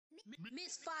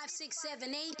Miss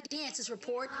 5678 Dances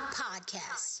Report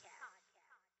Podcast.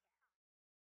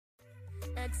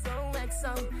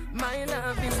 XOXO, my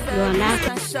love is You're not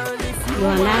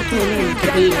tuning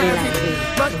to be elected.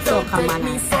 So come on.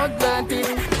 You're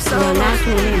not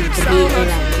tuning to be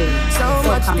elected. So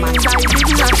much things I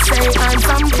did not say, and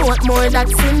some Portmore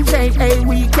that's in jail. Hey,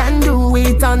 we can do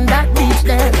it on that beach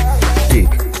there.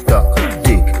 Tick tock,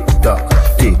 tick tock,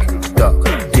 tick tock,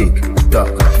 tick tock.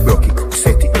 Broke it,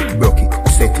 set it, broke it,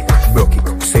 set it, broke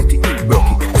it, set it,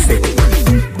 broke it, set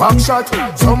it. Back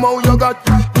shot, somehow you got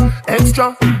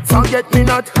extra. Forget me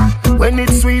not when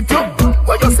it's sweet. You,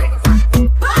 what you say?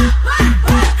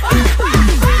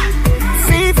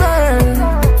 Fever,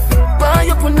 buy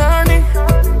your punani.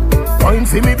 Wine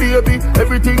for me, baby,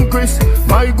 everything crisp.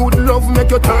 My good love make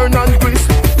you turn and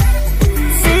crisp.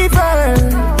 Fever,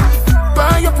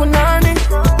 buy your punani.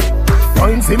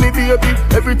 Wine for me, baby,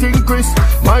 everything crisp.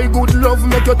 My good love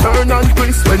make you turn and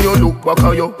crisp. When you look back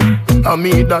at you, I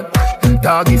mean that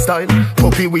doggy style,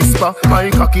 puppy whisper. My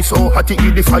cocky so hot it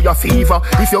give the fire fever.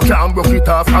 If you can't broke it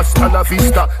off, hasta la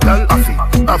vista. Girl, affy,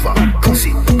 ava,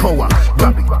 pussy, power,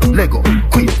 grab it, Lego,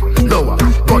 quick, lower,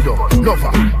 godo,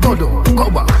 lover, godo,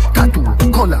 cover, tattoo,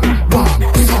 color, warm,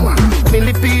 summer.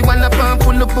 Millipede, wanna pump,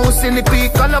 pull the boost, silly pea,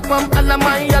 color pump, alla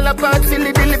my, alla part,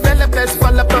 silly dilly, bella best,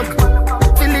 fall punk.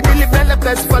 Silly dilly, bella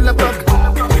best, fall punk.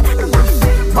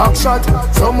 Back shot,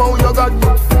 somehow you got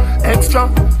extra,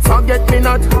 forget me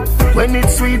not when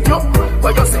it's sweet. You,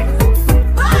 what you say?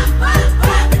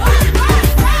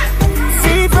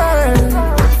 Fever,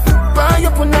 buy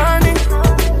your punani.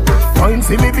 Wine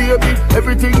for me, baby,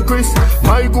 everything crisp.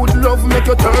 My good love make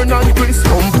you turn and crisp.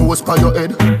 Compose by your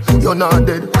head, you're not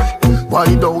dead.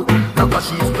 Wide out, like a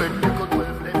sheet spread.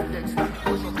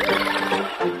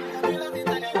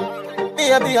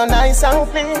 Baby, you're nice and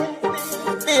clean.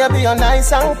 Baby, you're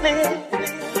nice and clean.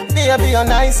 Baby, you're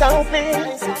nice and clean.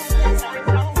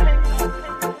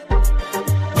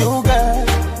 You girl,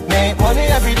 make money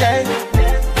every day.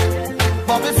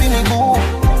 But we feeling good.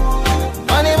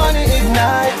 Money, money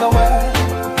ignite the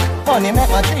world. Money make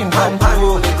my dream come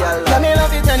true. Let me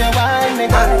love it and you wine me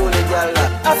girl.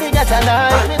 I forget a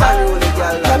night me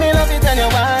girl. Let me love it and you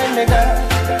wine me girl.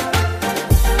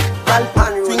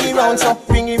 Bring it round so,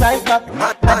 bring it right back.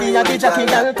 Daddy a the jockey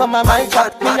girl, come on my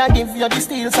chat. Me a give you the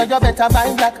steel so you better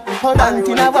buy black. Hold on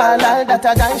to a wall, all that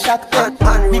a guy shock.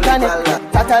 We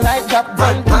connect, that a light drop.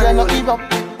 Girl, you no give up,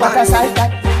 what a sight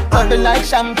that. Bubble like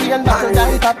champagne, buckle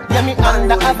down top. Yeah, me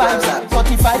under a vibes,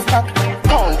 45 pack.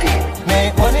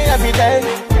 Make money every day,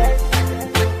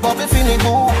 but we feeling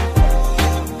good.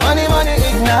 Money, money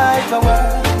ignite the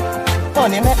world.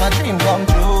 Money make my dream come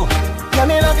true. Let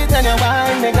me love it and you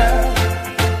wine me girl.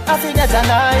 I forget a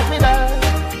night with her.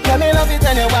 Let me love it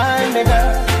and you wine me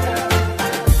girl.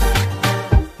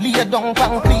 Lay down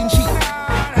pan clean sheet.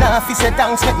 Now if you say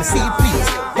thanks make me see please.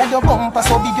 Get your bumper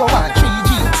so big you want 3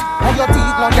 jeans. And your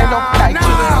teeth not get up like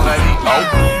cheese.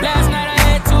 Last night I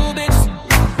had 2 bitches.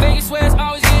 Vegas West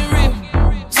always getting real.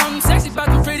 Something sexy about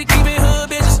them pretty keep it hood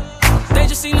bitches. They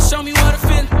just seem to show me what I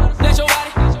feel. Let your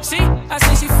body see. I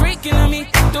say she freaking on me.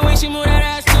 The way she move that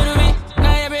ass to the beat.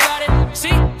 Now everybody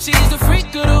see. She's the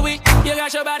freak of the week. You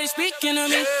got your body speaking to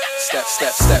me. Step,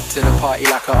 step, step to the party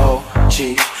like a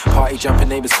OG. Party jumping,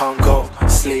 neighbors can't go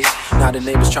sleep. Now the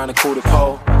neighbors trying to call the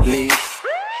police.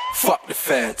 Fuck the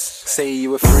feds. Say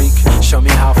you a freak, show me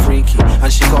how freaky.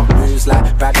 And she got moves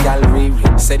like bad gallery.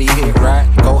 Said he hit it right,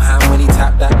 go ham when he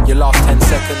tapped that. Your last 10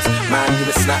 seconds, man, you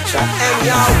a Snapchat. Hey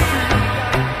yo,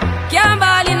 Can't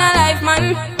ball in a life,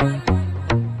 man.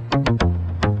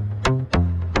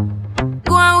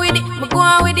 Go on with it, but go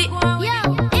on with it. Yo,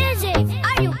 Izzy,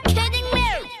 are you kidding me?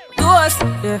 Toast,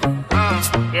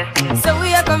 yeah. So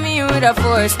we are coming in with a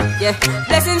force, yeah.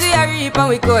 Blessings we are reap and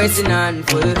we coursing on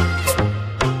full.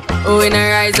 Oh, we not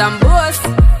rise and boast.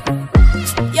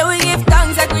 Yeah, we give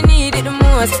thanks like we need it the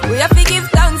most. We have to give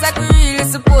thanks like we really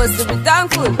supposed to be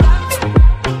thankful.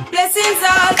 Blessings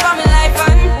all for my life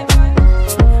and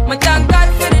my thank God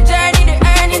for the journey, the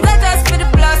earnings are just for the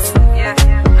plus. Yeah,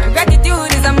 and gratitude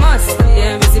is a must.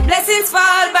 Yeah, we see blessings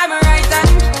fall by my right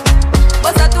hand.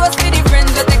 But I toast for the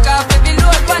friends that take off every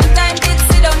load. One time did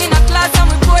sit down in a class and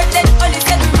we bored. Then only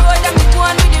said the road and we go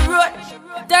on with the road.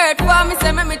 Third form, me say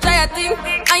make me try a thing.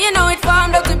 And you know it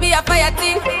formed out to be a fire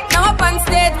thing. Now up on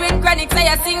stage with chronic say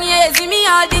I sing. Yeah, see me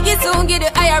all diggy soon, get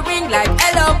the higher ring. Like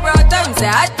hello brother, say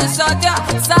I had to shut ya.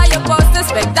 Saw your poster,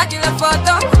 spectacular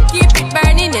photo. Keep it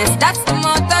burning, yes, that's the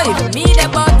motto. If me the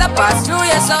butter pass through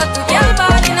your soul to get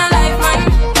bad in a life,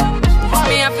 man.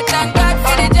 Me have to thank God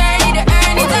for the journey, the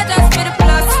earnings are just for the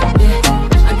plus.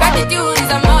 Yeah, and gratitude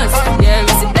is a must. Yeah,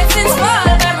 me see blessings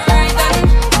fall by my right hand.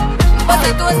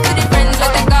 say toast to the friends we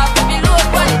take off every load.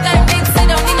 One time big sit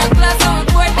down in a class and we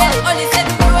pour them. Only said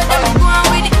the road and we go on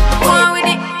with it, go on with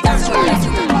it. That's what I see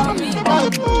for me.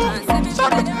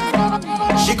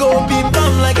 She gon' beat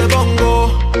down like a bongo.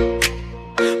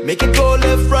 Make it go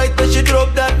left, right, then she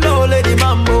drop that low lady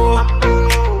mambo.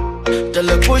 Tell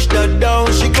her push that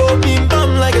down, she go beam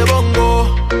bam like a bongo.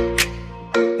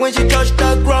 When she touch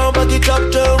that ground, back it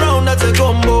up, turn around, that's a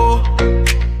combo.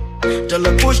 Tell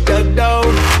her push that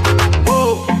down.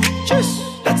 Whoa, just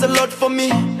that's a lot for me.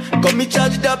 Got me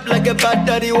charged up like a bad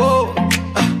daddy, whoa.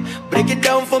 Break it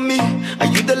down for me. Are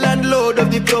you the landlord of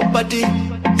the property?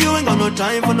 You ain't got no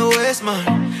time for no waste, man.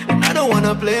 And I don't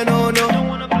wanna play, no.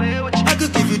 I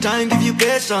could give you time, give you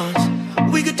patience.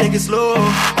 We could take it slow.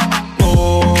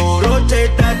 Oh,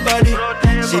 rotate that body.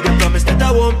 See the promise that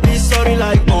I won't be sorry.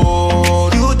 Like, oh,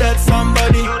 you that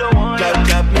somebody. Clap,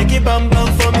 clap, make it bam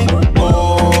bam for me.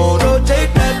 Oh,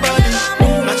 rotate that body.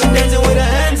 Now she dancing with her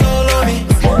hands all on me.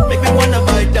 Make me wanna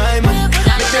buy diamond.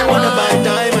 Make me wanna buy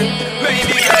diamond.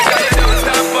 Baby, you don't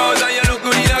stop pose and you look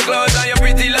good in your clothes and you're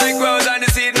pretty like rose and the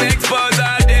seat makes pose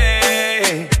all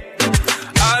day.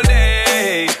 All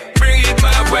day. Bring it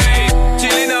my way.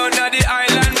 Chilling out on the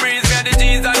island breeze. Me and the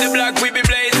G's on the block, we be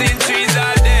blazing trees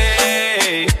all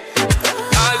day.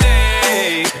 All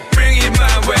day. Bring it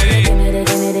my way.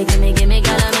 Give me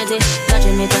calamity.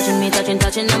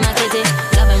 Touching on my kitty.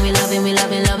 Loving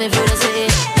me through the city.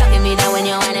 Talking me down when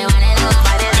you want it,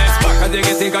 nobody. Yes, back as you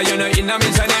get sick, you're not in a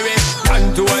missionary.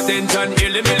 Stand to attention,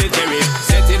 heal the military.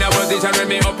 Set in a position when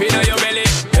me up in your belly.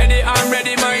 Ready, I'm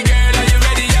ready, my girl, are you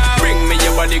ready? Yeah. Bring me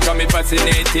your body, come me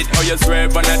fascinated. How you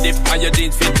swerve on a dip, and your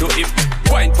jeans fit to hip.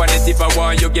 Wine for it if I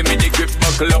want you, give me the grip.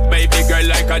 Buckle up, baby girl,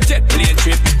 like a jet plane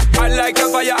trip. I like a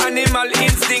fire animal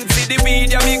instinct. See the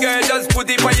weed, yeah, me girl, just put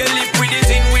it on your lip. With the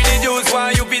thing, with the juice,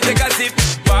 why you be take a sip.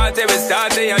 Party we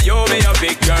start, and you me a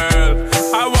big girl.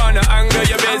 I wanna anger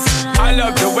your best. I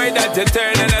love the way that you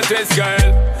turn and a twist,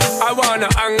 girl. I wanna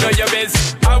anger your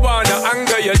best. I wanna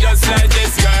anger you just like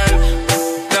this, girl.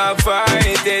 Now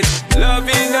fight it.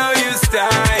 Loving how you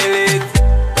style it.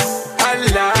 I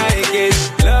like it.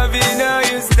 Loving how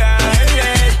you style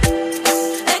it.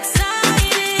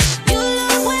 Excited, you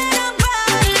love when I'm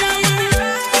riding.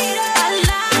 I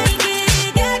like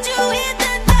it, got you hit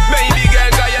the door. Baby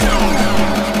girl, got you know.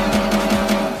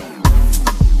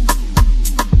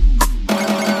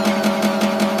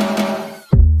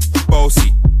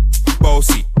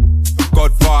 Bossy,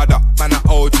 Godfather, man a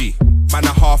OG, man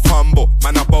a half humble,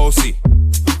 man a bossy.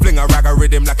 Fling a rag a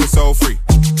rhythm like it's all free.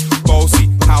 Bossy,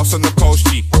 house on the coast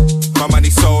G. My money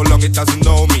so long it doesn't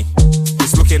know me.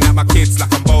 It's looking at my kids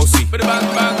like I'm bossy. Bang,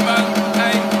 bang, bang,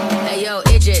 hey. Hey yo,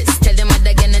 Idris, tell them what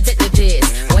they're gonna take the piss.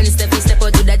 When step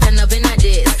out to that turn up in a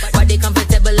diss. Body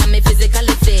comfortable, I'm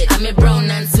physically fit. I'm brown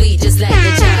and sweet, just like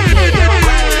the chocolate.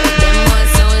 Them all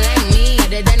sound like me,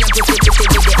 other than a pussy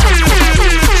with the ice cream.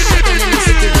 Shutting in the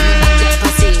city with me back like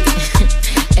pussy.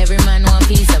 Every man want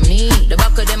piece of me. The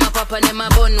back of them a pop and them a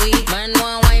bun weed. Man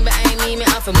want wine behind me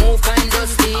have to move kind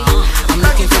dusty. I'm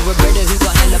looking for a brother who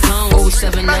got hella pound.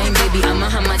 079, baby, I'm a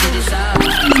hammer to the side.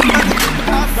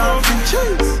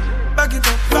 Back it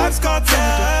up, vibes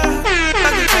cartel.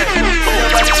 Back it up,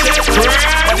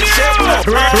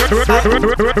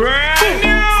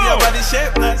 body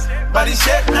shape nice. Body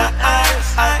shape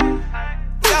nice.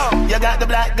 Yo, you got the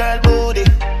black girl booty,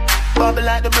 bubble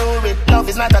like the brewery. Love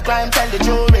is not a crime, tell the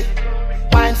jury.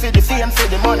 Wine for the fame, for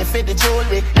the money, for the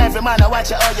jewelry. Every man I watch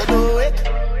you how you do it.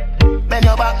 Bend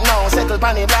your back now, settle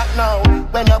pan the black now.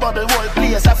 When your bubble whole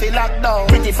place I feel locked down.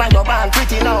 Pretty find your band,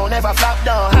 pretty now, never flop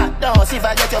down. Hot down, see if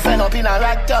I get your friend up in a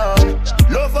rack down.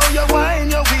 Love how you wine,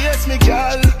 your waist, me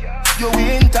girl. You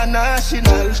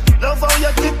international. Love how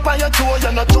you tip on your toe,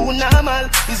 you're not too normal.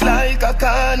 It's like a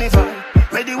carnival.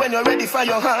 Ready when you're ready for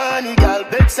your honey, girl.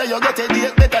 Bet say you get a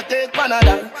date, better take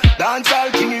Panadol. Dance all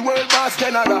king, world boss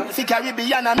general. Fi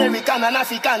Caribbean, American and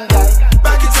African guy.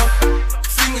 Back it up,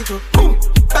 sing it up, boom.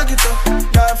 Back it up,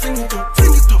 girl, fling it up,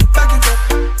 back it up,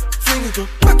 fling it up,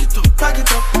 back it up,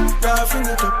 girl, fling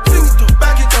it up,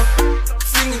 back it up,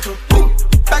 fling it up, boom.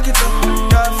 Back it up,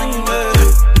 girl, fling it up,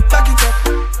 back it up,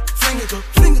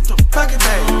 fling it up, back it up.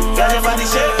 Girl, your body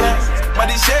shape nice,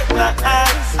 body shape nice.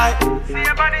 See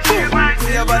your body shape nice,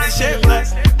 see your body shape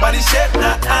nice, body shape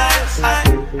nice. Your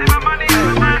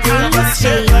body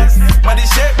shape nice, body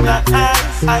shape nice.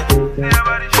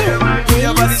 See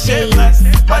your body shape nice,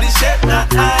 body shape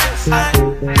nice.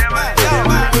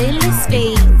 Little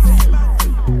space.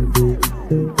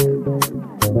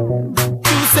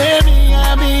 You say me,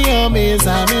 I be your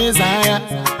Messiah.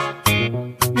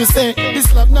 You say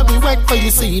this love no be work for you,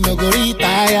 see no go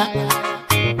retire.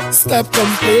 Stop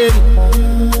complaining.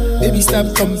 The baby,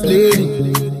 stop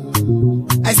complaining.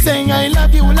 I say I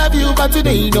love you, but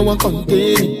today no one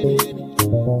contain.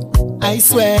 I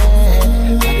swear,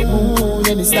 by the moon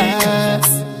and the stars,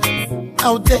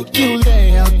 I'll take you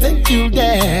there,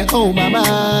 oh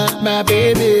mama, my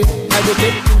baby. I go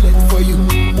take bullet for you.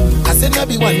 I said no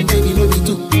be one, baby, no be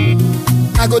two.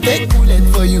 I go take bullet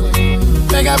for you.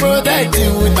 Make I protect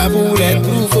you with my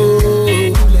bulletproof,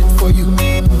 bullet for you.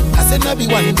 I said no be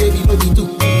one, baby, no be two.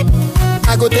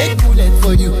 I go take bullet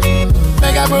for you.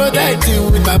 Make I protect you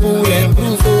with my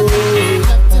bulletproof.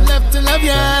 Love to love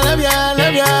ya, love ya,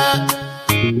 love ya.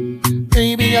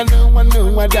 Baby, I know,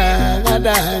 I die.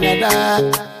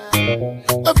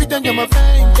 Every time you're my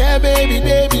friend, yeah,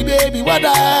 baby, what I?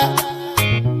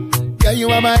 Yeah, you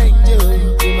are my angel,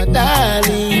 you're my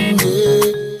darling, yeah.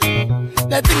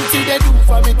 The things they do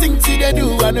for me, things they do,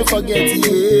 I don't forget,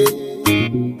 yeah.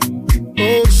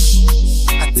 Oh,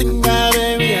 I think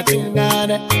I think I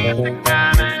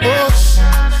oh,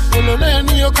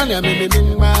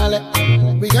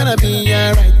 we gonna be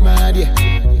alright, my dear.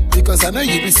 Because I know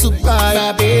you be super,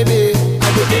 baby.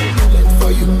 I go take bullet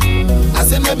for you. I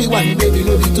said no be one, baby,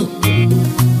 no be two.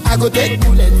 I go take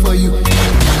bullet for you.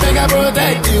 Make I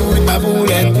protect you with my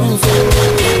bulletproof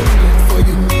bullet for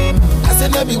you. I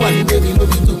said no be one, baby, no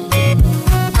be two.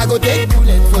 I go take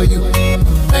bullet for you.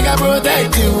 Make I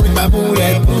protect you with my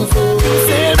bulletproof. I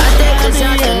take a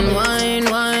shot and wine.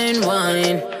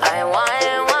 I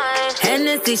wine.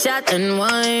 Hennessy shot and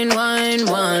wine. I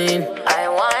wine.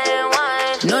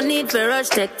 No need for rush,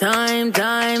 take time.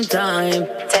 Take time.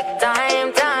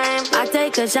 I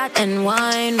take a shot and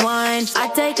wine. I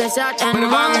take a shot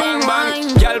and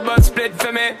wine. Girl, but split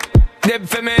for me, dip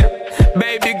for me.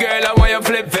 Baby girl, I want you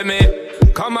flip for me.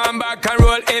 Come on back and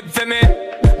roll it for me.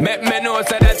 Make me know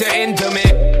so that you're into me.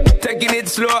 Taking it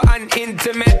slow and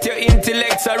intimate. Your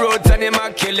intellect's a roots and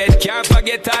immaculate. Can't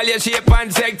forget all your shape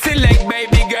and sexy leg.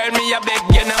 Baby girl, me a beg,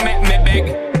 you know make me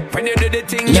beg. When you do the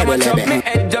thing, you must up me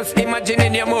head. Just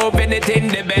imagining you moving it in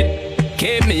the bed.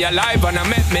 Keep me alive and I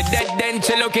make me dead. Then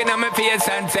she looking at my face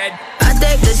and said, I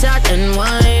take the shot and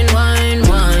wine.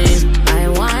 I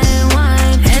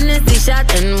wine. Hennessy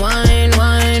shot and wine.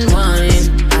 I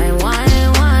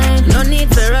wine. No need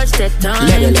for rush, take time.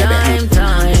 Take time.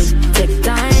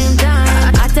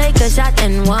 I take a shot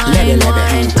and wine.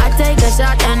 I take a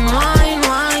shot and wine.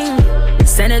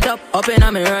 Send it up in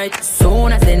on me right.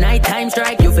 Soon as the night time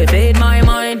strike, you fi fade my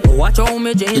mind. Watch how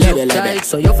me jeans look tight,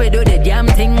 so you fi do the damn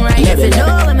thing right. If you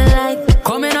know what me like,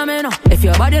 come in on me now. If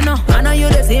your body know, I know you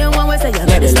the same one we say you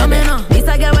got the stamina. This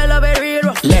I get well over real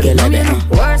rough. You know me know.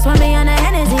 Worse for me on the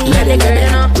Hennessy, and the girl you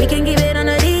know. We can give it on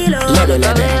the deal,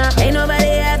 ain't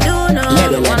nobody have to know.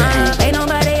 Ain't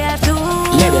nobody have to know.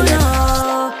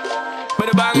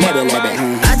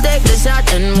 I take the shot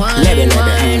and wine.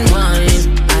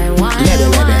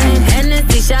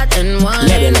 Hennessy shot and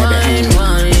wine.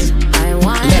 I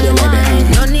wine.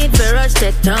 No need for rush,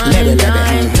 take time. Take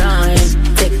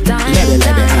time.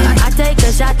 I take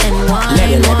a shot and wine.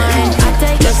 I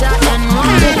take a shot and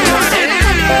wine.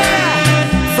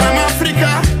 From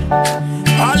Africa,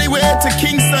 all the way to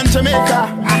Kingston, Jamaica.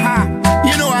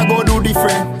 You know I go do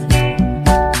different.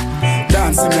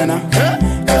 Dancing, man.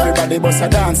 Everybody bust a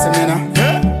dancing, man.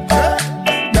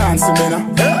 Dancing, man.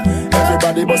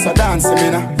 Everybody bust a dancing,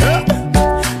 man.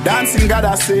 Dancing, God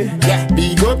I say,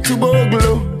 big up to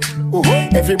Boglo.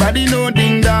 Everybody know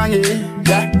ding dong,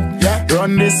 yeah.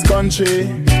 Run this country.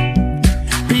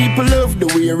 People love the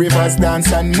way rivers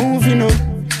dance and move, you know.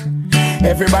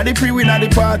 Everybody pre-win at the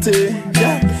party,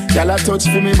 y'all a touch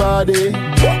for me body.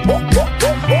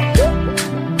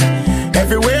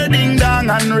 Everywhere ding dong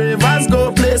and rivers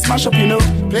go, play smash up, you know.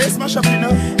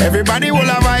 Everybody will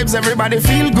have vibes, everybody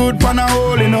feel good, pan a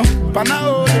hole, you know.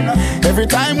 Every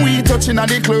time we touching at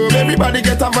the club, everybody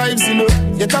get a vibes, you know.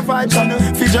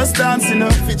 Fi just dance, you know.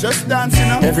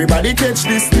 Everybody catch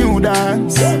this new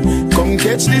dance. Come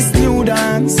catch this new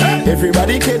dance.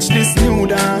 Everybody catch this new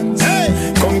dance.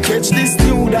 Come catch this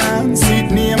new dance.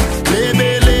 It name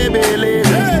Lebe.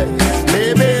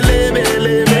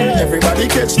 Everybody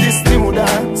catch this new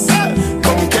dance.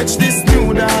 Come catch this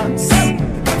new dance.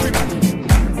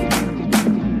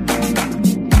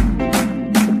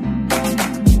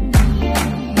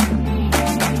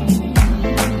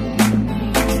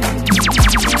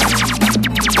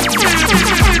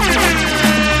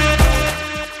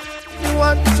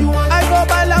 I go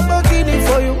buy Lamborghini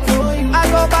for you. I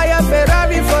go buy a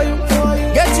Ferrari for you.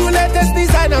 Get you latest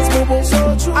designers, boo.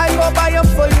 I go buy them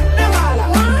for you.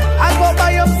 I go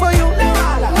buy them for you.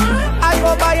 I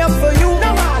go buy them for you.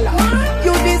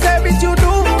 You deserve it, you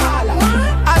do.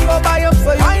 I go buy them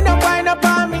for you. Wind up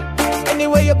on me.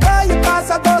 Anyway you go, you pass,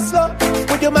 I go slow.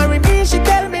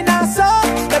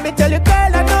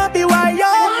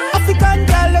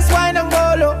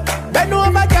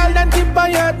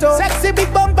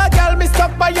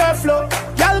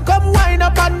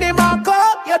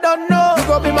 don't know. You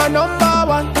gon' be my number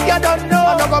one. You don't know.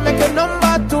 I'm not gonna make it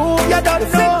number two. You don't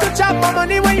know. Fit to chop my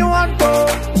money when you want to.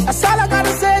 That's all I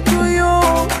gotta say to you.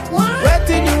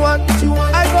 Waiting you want. I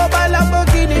go buy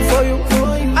Lamborghini for you.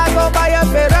 I go buy a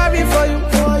Ferrari for you.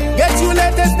 Get you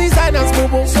latest designers, boo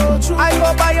boo. I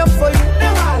go buy them for you.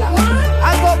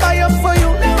 I go buy them for you.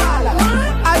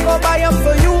 I go buy them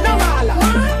for you.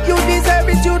 You deserve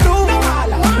it, you do.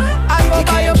 I go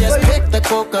buy them for you. Just pick the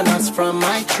coconuts from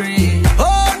my tree.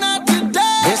 Oh, not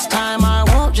today. This time I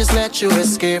won't just let you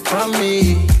escape from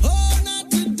me. Oh, not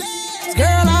today. Girl,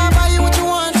 I'll buy you what you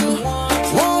want to.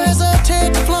 Won't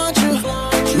hesitate to flaunt you.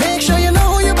 Make sure you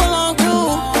know who you belong to.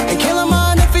 And kill a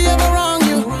man if he ever wrong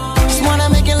you. Just wanna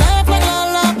make you laugh like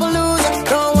Lollapalooza.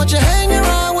 Don't want you hanging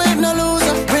around with no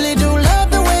loser. Really do love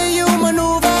the way you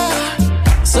maneuver.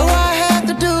 So I had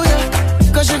to do ya.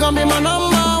 Cause you're gonna be my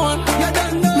number one.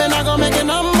 Man, I gonna make it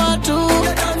number two.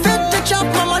 Fit to chop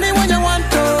my money when you want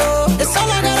to. It's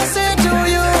all I gotta say to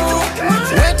you.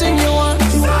 Waiting you want. I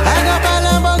got buy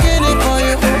Lamborghini for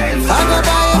you. I got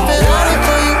buy a Ferrari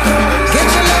for you. Get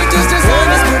your latest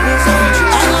designers, boo-boo.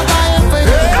 I got buy it for you.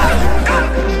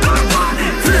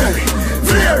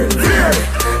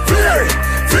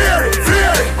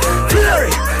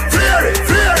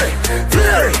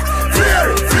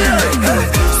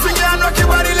 Swing it and rock your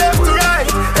body left to right.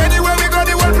 Anywhere we go,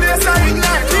 the whole place I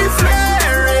ignite. We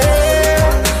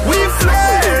flaring, we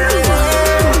flaring.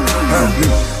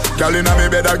 Girl inna me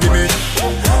bed, give me.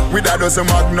 With a dozen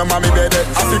magnum on me bed.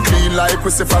 I feel clean like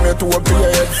pussy from your toe up to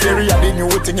your head. Fairy are the new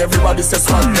thing, everybody says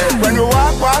swag neck. When we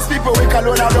walk past people, we call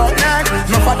on a rock neck.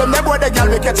 Enough of them, they boy, the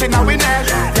girl we catching and we neck.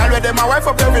 Girl with them, my wife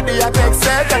up every day, I take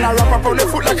set. And I wrap up on the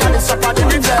foot like I just shop at the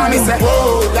DJ. And me say,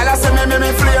 whoa, girl I say me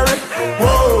flare it.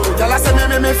 Whoa, girl I say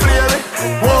me flare it.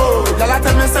 Whoa, girl I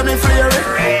tell me say me flare it.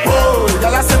 Whoa,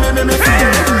 girl I say me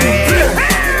flare it.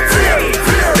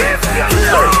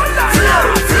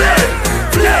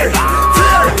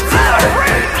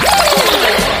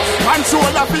 Man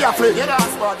shoulder for your flick.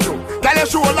 Girl your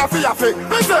shoulder for your flick.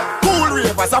 Cool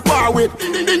ravers are far with.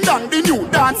 Ding dong the new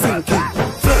dancing king.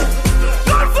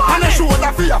 And your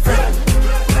shoulder for your flick.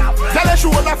 Girl your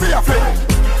shoulder for your flick.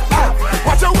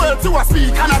 Watch your words to a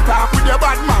speak and a talk with your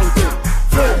bad mountain.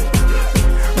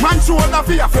 Man shoulder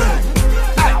for your flick.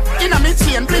 Inna me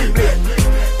chain bling bling.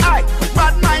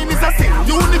 Bad mind is a sin.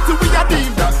 Unity we a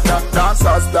deal.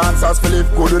 Dancers feel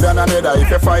gooder than another. If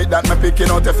you fight that, me picking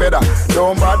out a feather.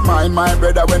 Don't bad mind my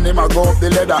brother when him a go up the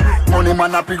ladder. Money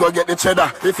man up, he go get the cheddar.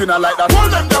 If you not like that,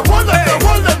 hold them there, hold them there,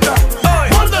 hold them there.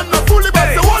 Hold them there, fully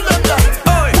back, so hold them there.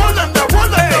 Hold them there, hold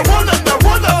them there, hold them there,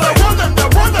 hold them there, hold them there,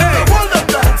 hold them there, hold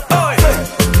them there.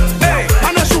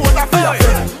 And a shoulder for your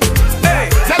friend.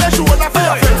 Tell a shoulder for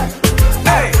your friend.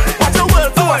 Watch your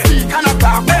words to a speak and a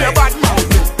talk with your bad mouth.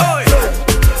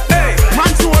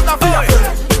 Man shoulder for your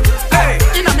friend.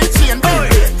 Inna me chain,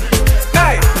 baby.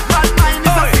 Bad mind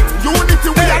is a thing. Unity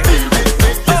we a deal with.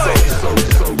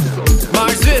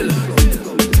 Marsville,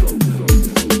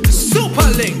 Super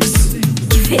Links.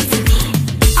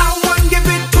 I want give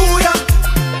it to ya.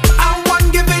 I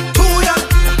want give it to ya.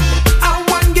 I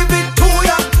want give it to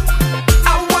ya. I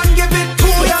want give it to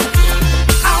ya.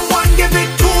 I want give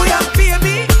it to ya,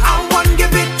 baby. I want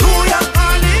give it to ya,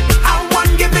 honey. I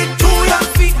want give it to ya,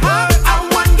 sweetheart. I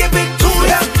want give it to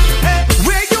ya.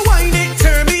 Where you whine it,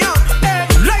 turn me on.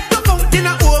 Like the fountain I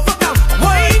overcome.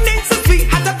 Whining so sweet,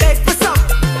 had to beg for some.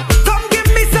 Come give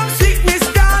me some sweetness,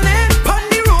 darling. Pon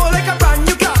the roll like a brand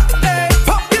new car.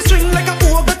 Pop your string like a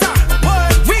Bogota.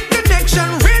 Weak connection,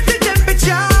 raise the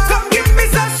temperature. Come give me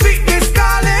some sweetness,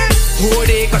 darling. Hold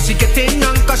it, cause she getting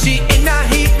on, cause she in a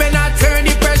heat when I turn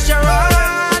the pressure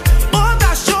on. Oh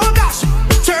gosh,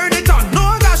 turn it on.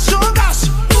 Oh gosh.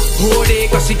 Hold it,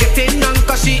 cause she getting on,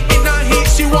 cause she in a heat.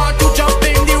 She want to jump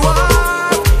in the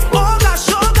water. Oh gosh,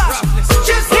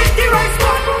 just hit the right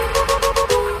spot.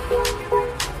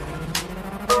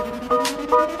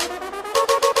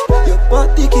 Your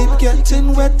body keep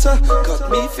getting wetter, got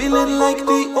me feeling like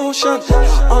the ocean.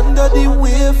 Under the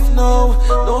wave now,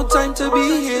 no time to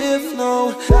behave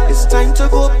now. It's time to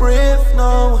go brave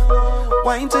now.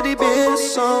 Wine to the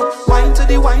bass song, wine to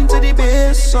the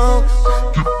bass song.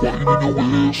 Keep whining your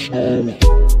waist now.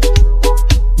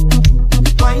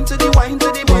 Wine to the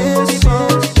bass song,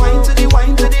 wine to the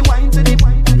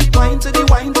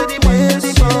bass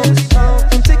song.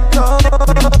 Tick tock,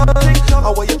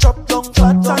 how will you drop down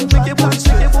flat and make your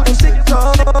booty tick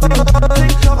tock?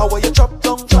 How will you drop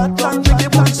down flat and make your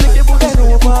booty bend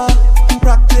over?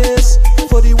 Practice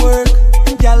for the work,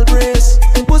 gal brace,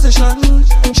 position,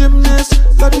 gymnast.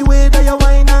 Love the way that you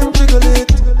whine and jiggle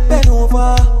it. Bend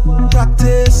over,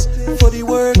 practice for the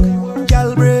work,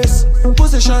 gal brace.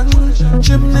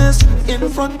 Gymnast in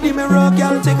front the mirror,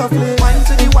 girl, take a flick. Wine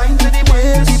to the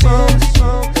waist.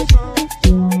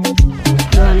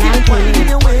 You're not Wine to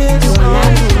the waist. You're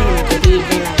not doing to DJ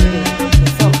like this.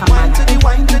 So come on.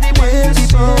 Wine to the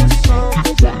waist.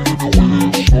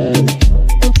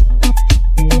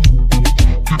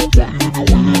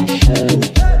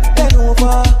 Bend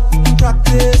over,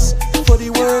 practice for the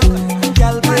work,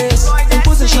 gal brace,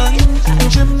 position,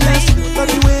 gymnast, love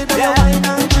the way that you wine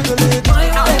and jiggle it.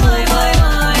 Bend over,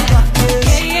 practice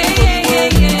for the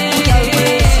work, gal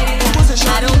brace,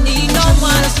 position. I don't need no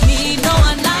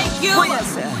one like you.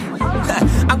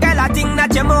 And girl, I think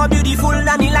that you're more beautiful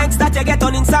than the likes that you get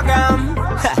on Instagram.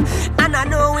 And I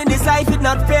know in this life it's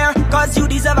not fair, cause you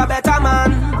deserve a better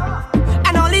man.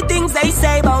 And all the things they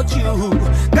say about you,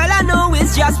 girl, I know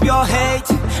it's just pure hate.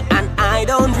 And I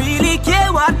don't really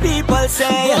care what people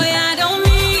say. Boy, I don't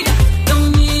need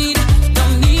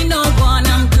no one.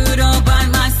 I'm good all by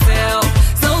myself.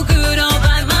 So good all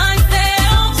by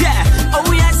myself. Yeah,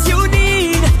 oh yes, you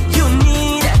need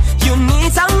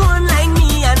someone like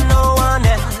me and no one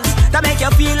else, that make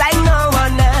you feel like no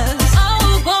one else.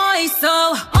 Oh boy,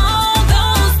 so all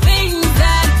those things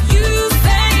that you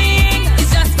saying is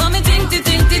just for me ting.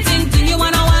 You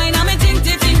wanna whine, I'm a ting.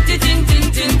 Take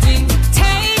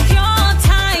your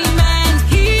time and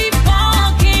keep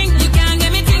walking. You can't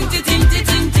get me ting.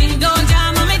 Don't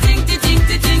jam on me ting.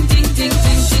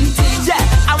 Yeah,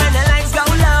 and when the lights go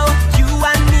low, you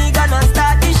and me gonna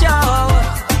start the show.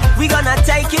 We gonna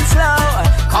take it slow,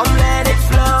 come let it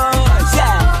flow.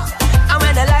 Yeah, and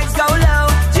when the lights go low,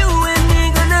 you and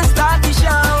me gonna start the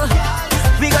show.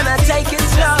 We gonna take it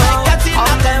slow,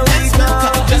 come let it go.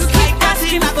 Just keep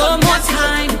asking for more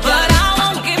time, but I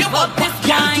won't give up this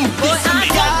time. Boy, I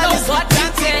don't know what to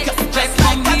take. Just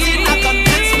for me.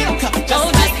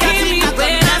 Don't just give me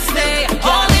when I stay.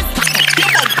 All this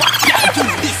Do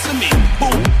this for me.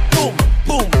 Boom, boom,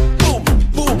 boom, boom,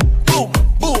 boom, boom,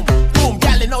 boom, boom.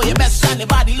 Girl, you know your best and your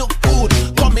body look good.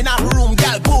 Come in our room,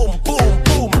 girl. Boom, boom,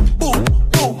 boom, boom,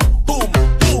 boom, boom,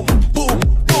 boom, boom,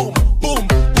 boom, boom,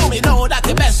 boom. You know that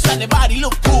the best and your body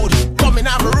look good. Come in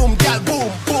our room, girl.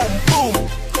 Boom, boom, boom.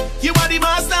 You are the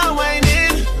master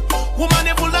whining. Woman,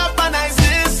 you full up and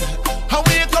niceness. How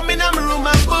will you come in our room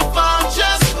and perform?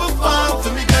 Just perform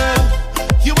for me, girl.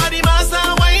 You are the master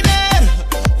whining.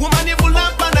 Woman, you full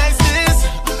up and niceness.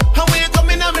 How will you come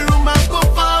in our room and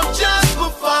perform? Just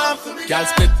perform for me, Girl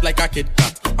split like a Kit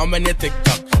Kat, and when you tick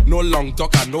tock, no long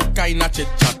talk and no kind of chit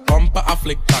chat. Bumper a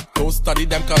flick back, don't study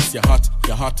them cause you're hot.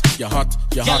 Girl,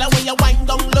 when you wind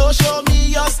down low, show me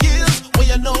your skills. When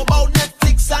you know about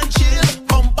Netflix and chill.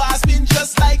 Bumper spin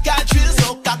just like a drill.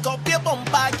 So cock up your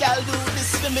bumper, girl, do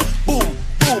this for me. Boom,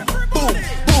 boom, boom,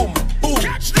 boom, boom, boom,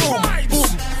 boom,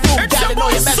 boom. Girl, you know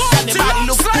your best and your body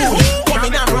look cool. Come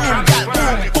in our room, girl,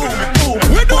 boom, boom, boom.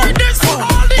 We're doing this for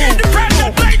all the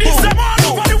independent ladies from all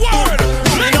over the world.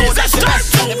 Ladies, it's time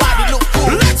to work.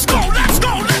 Let's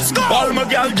go. All my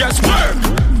girl just work.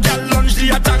 Girl lunge the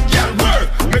attack, girl work.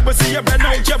 Make me see you bend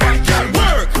out your back, girl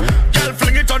work. Girl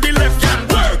fling it on the left, girl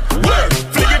work.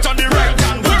 Fling it on the right,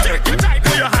 girl work.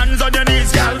 Put your hands on your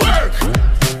knees, girl work.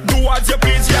 Do as you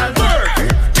please, girl work.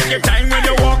 Take your time when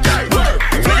you walk, girl work.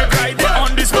 Fling it right there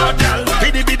on the spot, girl.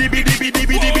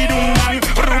 Bidi dung lang.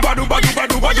 Ruba duba dung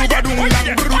lang.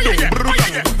 Dung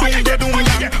de dung lang.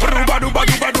 Ruba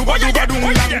duba dung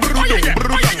lang.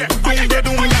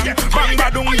 Dung lang. Bang ba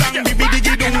dung lang. Bidi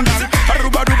dung lang.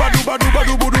 Ruba duba dung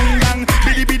lang.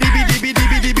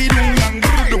 Bidi dung lang.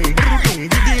 Dung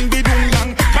dung lang.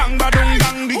 Bang ba dung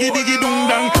lang. Bidi dung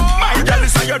lang. My girl,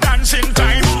 it's your dancing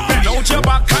time. Bend out your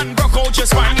back and rock out your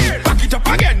spine. Back it up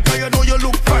again, 'cause you know you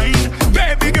look fine.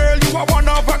 Baby girl, you are one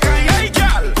of a kind. Hey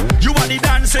girl, you are the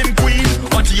dancing queen.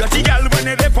 What you the girl when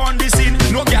they dip on the scene?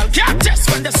 No girl can't test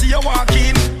when they see you walk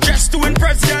in. Just to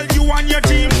impress, girl, you and your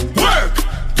team. Work,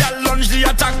 girl, lunge the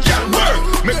attack, girl,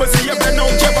 work. Make me see you bend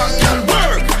out your back, girl,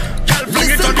 work. Girl, bring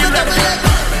it on the left.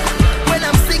 When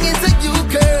I'm singing to you,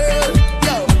 girl,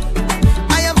 yo,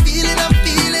 I am feeling,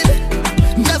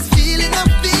 just feeling, I'm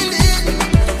feeling.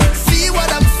 See what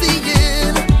I'm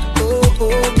seeing, oh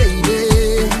baby,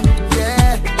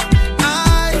 yeah.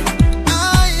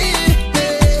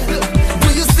 Do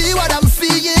you see what I'm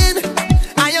seeing?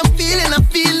 I am feeling, I'm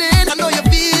feeling. I know you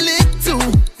feel it too,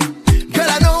 girl.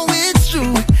 I know it's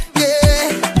true,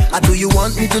 yeah. Do you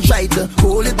want me to try to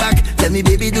hold it back? Tell me,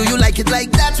 baby, do you like it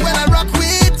like that when I rock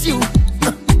with you?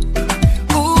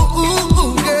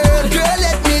 Girl,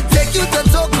 let me take you to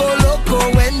Toco Loco.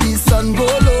 When the sun go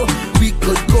low, we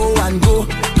could go and go,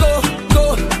 girl,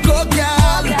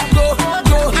 go.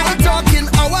 I'm talking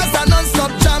hours and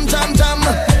non-stop jam.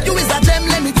 You is a gem,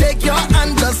 let me take your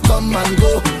hand, just come and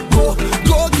go.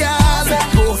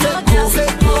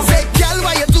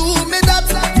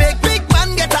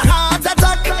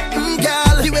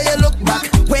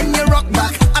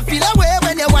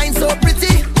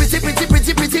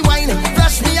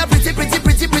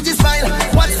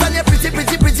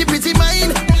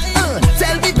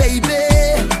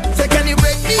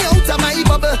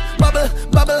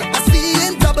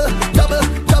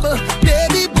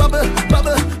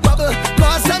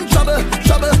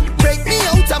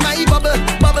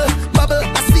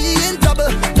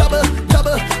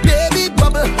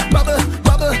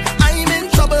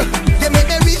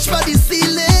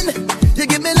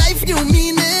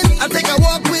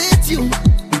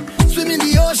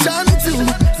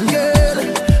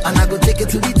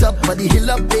 top of the hill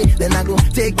up there. Then I go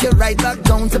take you right back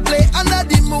down to play under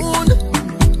the moon.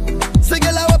 So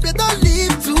girl, I hope you don't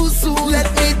leave too soon. Let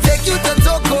me take you to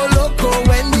Toco Loco.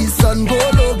 When the sun go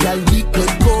low, girl, we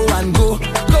could go and go,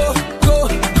 girl, go.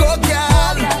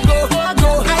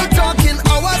 I talking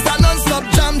hours and non-stop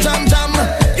jam.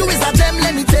 You is a gem,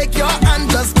 let me take your hand,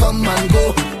 just come and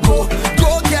go, girl,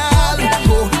 go.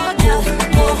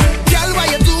 Girl, why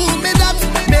you do me that?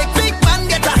 Make big man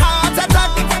get a heart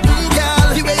attack.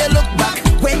 Girl, the way you look back,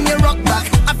 when you rock back,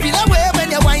 I feel away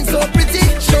when you wine so pretty.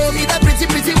 Show me that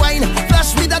pretty wine.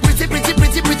 Flash me that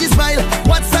pretty smile.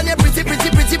 What's on your pretty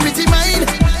mind?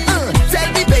 Tell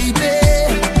me, baby,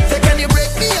 so can you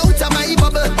break me out of my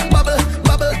bubble?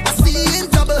 I see you in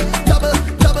double,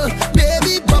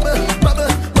 baby, bubble,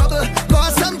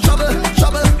 cause some trouble.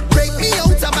 Break me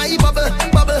out of my bubble.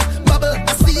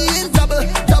 I see you in double,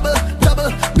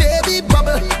 baby,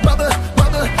 bubble.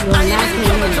 You are not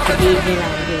tuning to DJ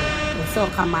Larry. So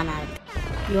come on out.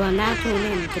 You are not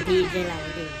tuning to DJ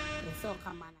Larry. So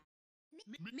come on out.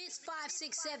 Miss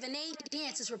 5678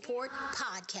 Dances Report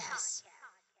Podcast.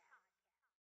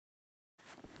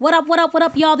 What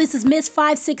up, y'all? This is Miss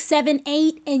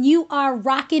 5678, and you are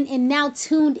rocking and now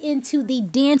tuned into the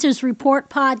Dancers Report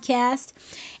Podcast.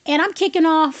 And I'm kicking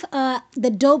off the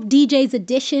Dope DJs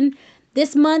edition.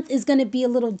 This month is going to be a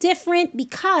little different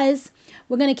because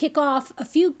we're going to kick off a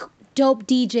few dope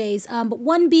DJs, but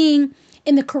one being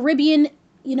in the Caribbean,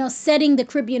 setting the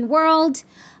Caribbean world.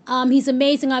 He's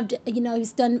amazing.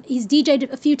 He's DJ'd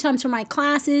a few times for my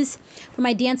classes, for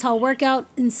my dance hall workout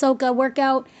and soca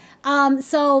workout.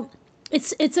 So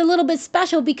it's a little bit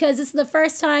special because it's the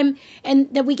first time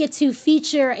and that we get to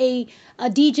feature a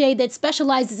DJ that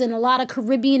specializes in a lot of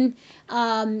Caribbean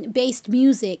based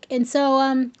music. And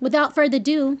so without further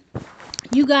ado,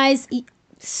 you guys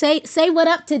say what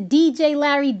up to DJ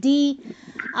Larry D.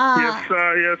 Yes,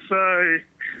 sir.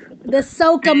 The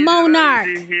Soca Monarch.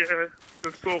 The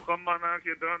Soca Monarch,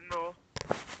 you don't know.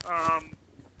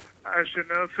 I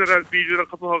Chanel said I beat a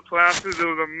couple of classes. It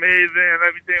was amazing and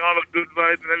everything, all the good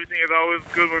vibes and everything is always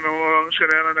good when I'm around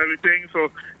Chanel and everything.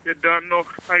 So you don't know.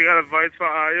 I got advice for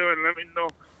Ayo and let me know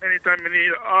anytime you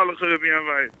need all the Caribbean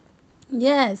vibes.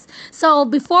 Yes. So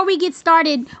before we get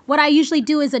started, what I usually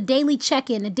do is a daily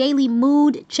check-in, a daily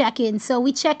mood check-in. So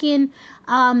we check in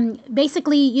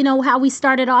basically, how we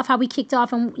started off, how we kicked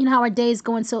off, and how our day is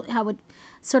going, so how it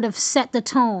sort of set the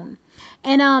tone.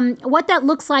 And what that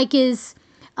looks like is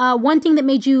one thing that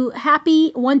made you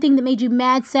happy, one thing that made you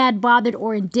mad, sad, bothered,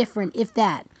 or indifferent, if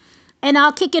that. And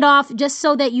I'll kick it off just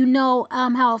so that you know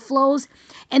how it flows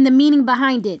and the meaning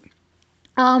behind it.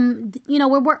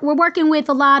 We're working with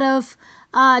a lot of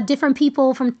different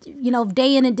people from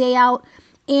day in and day out,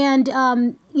 and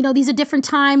these are different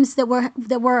times that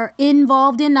we're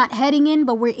involved in, not heading in,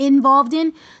 but we're involved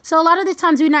in. So a lot of the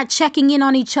times we're not checking in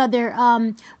on each other.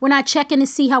 We're not checking to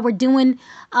see how we're doing,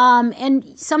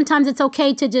 and sometimes it's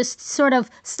okay to just sort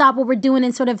of stop what we're doing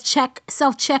and sort of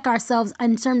self-check ourselves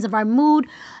in terms of our mood.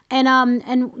 And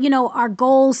our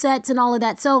goal sets and all of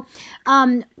that. So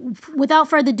without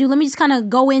further ado, let me just kind of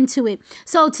go into it.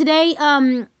 So today,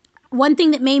 one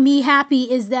thing that made me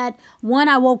happy is that, one,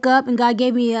 I woke up and God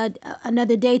gave me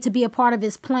another day to be a part of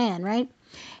his plan, right?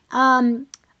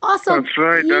 Also, that's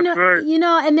right.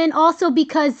 And then also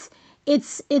because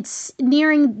it's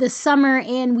nearing the summer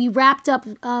and we wrapped up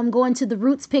going to the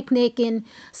Roots picnic and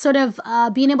sort of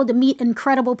being able to meet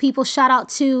incredible people. Shout out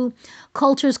to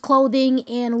Cultures Clothing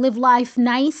and Live Life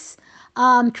Nice.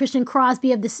 Christian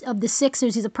Crosby of the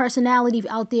Sixers. He's a personality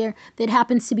out there that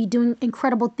happens to be doing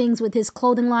incredible things with his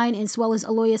clothing line, as well as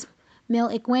Aloysius Mel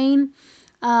Iquane.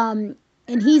 And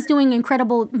he's doing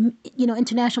incredible,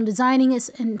 international designing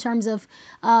in terms of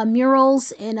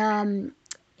murals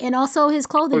and also his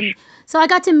clothing. So I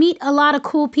got to meet a lot of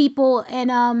cool people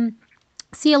and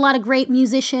see a lot of great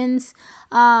musicians.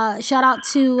 Shout out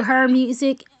to Her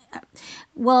Music.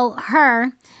 Well,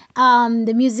 Her,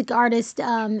 the music artist,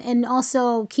 and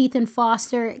also Keith and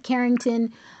Foster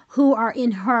Carrington, who are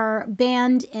in her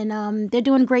band, and they're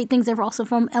doing great things. They're also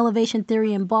from Elevation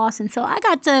Theory in Boston. So I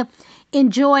got to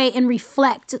enjoy and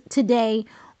reflect today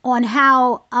on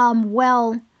how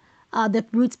well the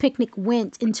Roots picnic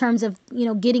went in terms of,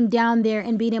 getting down there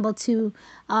and being able to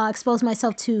expose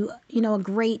myself to, a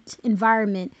great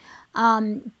environment.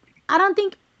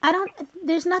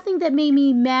 There's nothing that made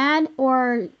me mad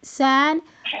or sad.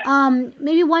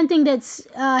 Maybe one thing that's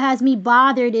has me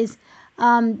bothered is,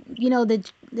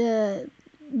 the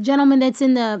gentleman that's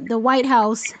in the White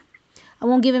House. I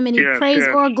won't give him any praise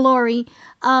or glory.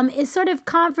 Is sort of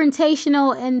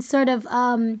confrontational and sort of,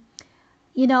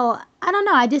 I don't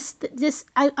know.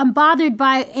 I'm bothered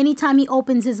by anytime he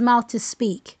opens his mouth to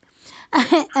speak.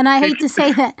 And I hate to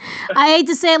say that. I hate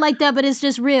to say it like that, but it's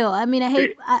just real. I mean, I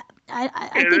think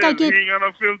I get. He ain't got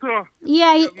no filter.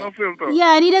 Yeah, no filter.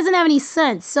 yeah, and he doesn't have any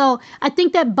sense. So I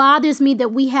think that bothers me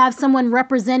that we have someone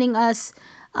representing us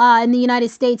in the United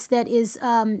States that is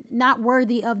not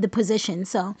worthy of the position.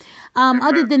 So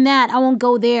other than that, I won't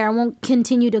go there. I won't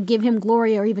continue to give him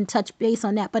glory or even touch base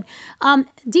on that. But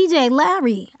DJ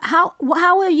Larry, how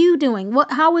are you doing? Do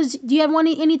you have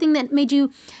anything that made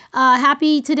you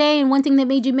happy today, and one thing that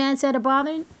made you mad, sad, or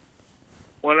bothered?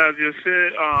 Well, as you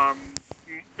said,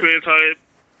 praise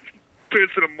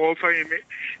to the Most High.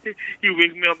 He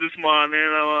wake me up this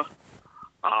morning.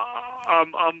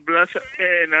 I'm blessed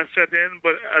in that setting,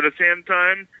 but at the same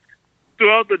time,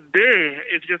 throughout the day,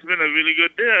 it's just been a really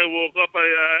good day. I woke up,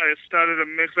 I started a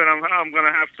mix that I'm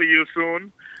gonna have for you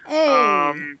soon.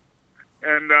 Hey.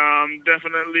 And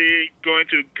definitely going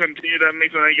to continue that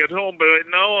mix when I get home. But right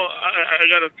now, I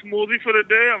got a smoothie for the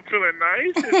day. I'm feeling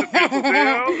nice. It's a beautiful day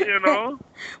out, you know.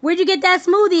 Where'd you get that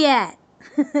smoothie at?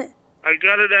 I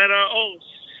got it at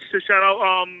shout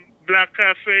out Black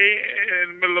Cafe in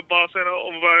the middle of Boston,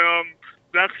 over by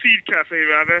Black Seed Cafe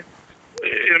rather,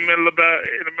 in the middle of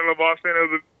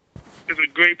Boston. It's a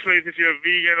great place if you're a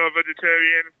vegan or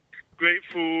vegetarian. Great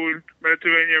food,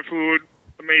 Mediterranean food,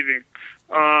 amazing.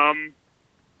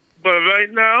 But right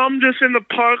now, I'm just in the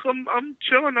park. I'm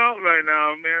chilling out right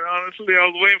now, man. Honestly, I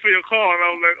was waiting for your call, and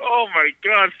I was like, oh, my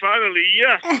God, finally,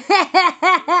 yes.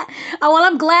 Oh, well,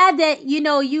 I'm glad that,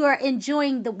 you are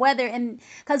enjoying the weather, and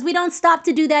because we don't stop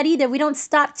to do that either. We don't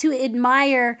stop to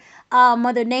admire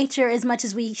Mother Nature as much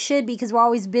as we should because we're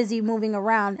always busy moving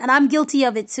around. And I'm guilty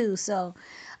of it, too, so...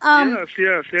 Yes.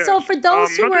 So for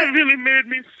those who nothing really made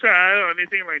me sad or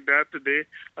anything like that today.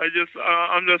 I'm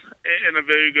just in a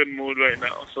very good mood right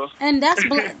now. So. And that's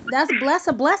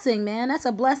a blessing, man. That's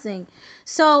a blessing.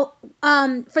 So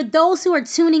for those who are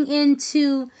tuning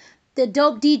into the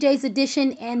Dope DJs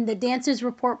edition and the Dancers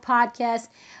Report podcast,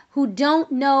 who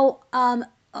don't know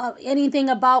anything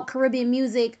about Caribbean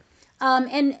music,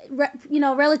 and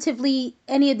relatively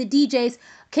any of the DJs.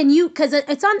 Can you, because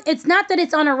it's not that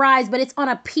it's on a rise, but it's on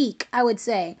a peak, I would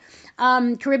say.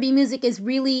 Caribbean music is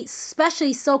really,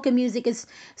 especially soca music, is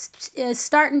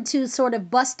starting to sort of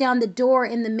bust down the door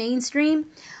in the mainstream.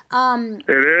 It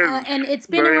is. And it's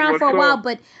been around for a while,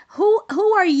 but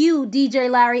who are you, DJ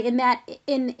Larry, in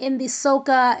the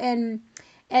soca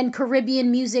and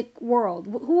Caribbean music world?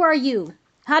 Who are you?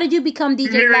 How did you become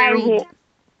DJ Larry?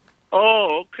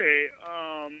 Oh, okay.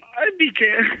 I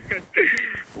became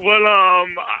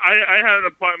I had an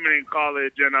apartment in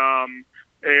college, and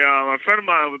a friend of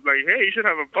mine was like, "Hey, you should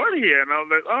have a party here," and I was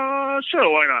like, sure,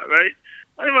 why not?" Right?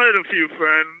 I invited a few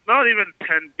friends, not even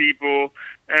 10 people,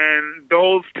 and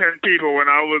those 10 people, when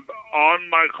I was on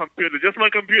my computer, just my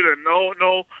computer, no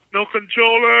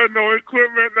controller, no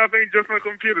equipment, nothing, just my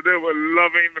computer, they were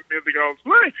loving the music I was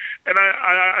playing, and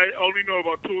I only know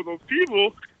about 2 of those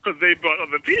people because they brought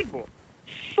other people.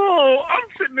 So I'm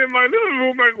sitting in my living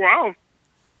room like, wow,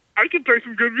 I can play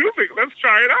some good music. Let's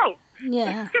try it out.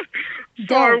 Yeah.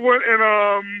 So I went and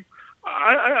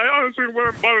I honestly went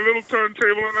and bought a little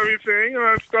turntable and everything, and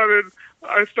I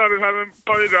started having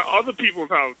parties at other people's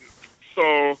houses.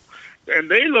 So, and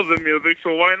they love the music,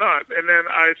 so why not? And then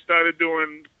I started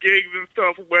doing gigs and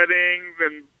stuff, weddings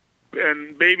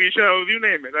and baby showers, you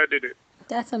name it. I did it.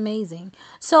 That's amazing.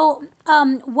 So,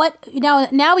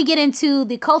 now we get into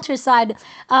the culture side.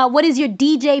 What is your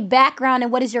DJ background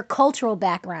and what is your cultural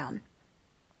background?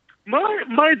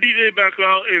 My DJ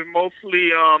background is mostly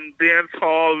dance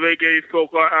hall, reggae,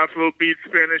 soca, Afrobeat,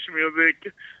 Spanish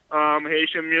music,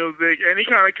 Haitian music, any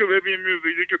kind of Caribbean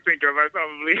music you could think of. I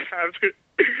probably have it.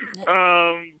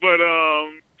 But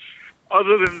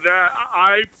other than that,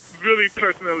 I really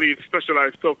personally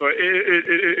specialize soca.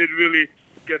 It really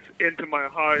gets into my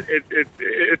heart.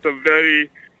 It's a very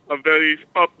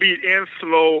upbeat and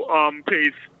slow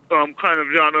pace kind of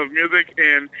genre of music,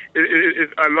 and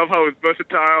I love how it's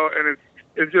versatile, and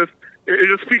it just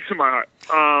speaks to my heart.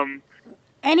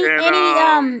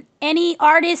 Any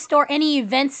artist or any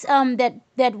events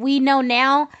that we know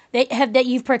now that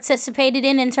you've participated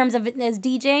in terms of as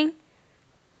DJing?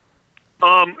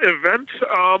 Events.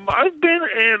 I've been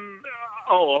in.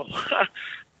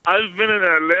 I've been in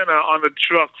Atlanta on the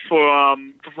truck for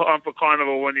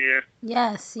Carnival 1 year.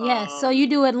 Yes. So you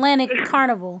do Atlantic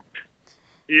Carnival.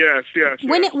 Yes.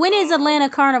 When is Atlanta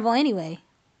Carnival anyway?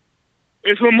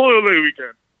 It's Memorial Day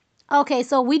weekend. Okay,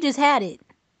 so we just had it.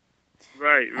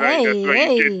 Right. That's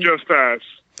right. It just passed.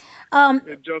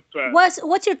 It just passed.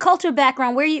 What's your cultural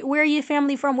background? Where are your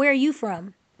family from? Where are you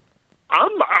from?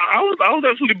 I was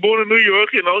actually born in New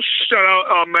York. You know, shout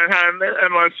out Manhattan,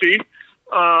 NYC.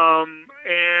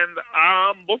 And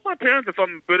both my parents are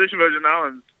from British Virgin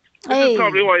Islands. This Hey. is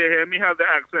probably why you hear me have the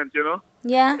accent. You know.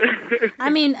 Yeah.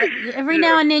 I mean, every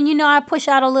now and then, I push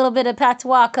out a little bit of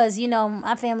patois because,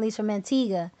 my family's from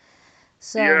Antigua.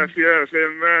 So. Yes,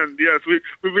 amen. Yes, we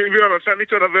understand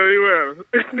each other very well.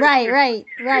 Right.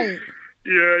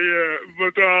 Yeah.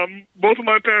 But both of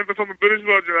my parents are from the British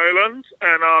Virgin Islands,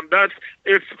 and that's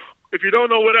if you don't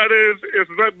know where that is, it's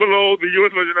right below the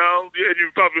U.S. Virgin Islands. And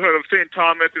you've probably heard of St.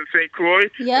 Thomas and St. Croix.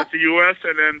 Yeah. That's the U.S.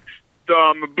 And then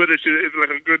the British is like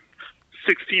a good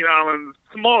 16 islands,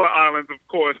 smaller islands, of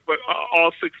course, but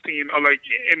all 16 are like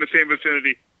in the same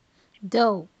vicinity.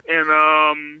 Dope. And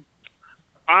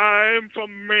I'm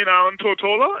from Main Island,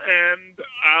 Tortola, and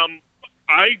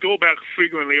I go back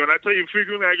frequently. When I tell you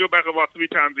frequently, I go back about 3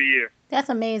 times a year. That's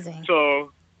amazing.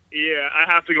 So, yeah, I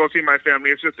have to go see my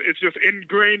family. It's just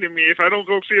ingrained in me. If I don't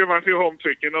go see them, I feel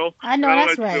homesick, you know? I know, don't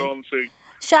that's like to feel right. homesick.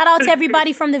 Shout out to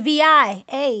everybody from the VI.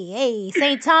 Hey,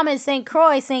 St. Thomas, St.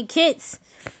 Croix, St. Kitts.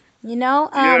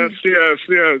 Yes.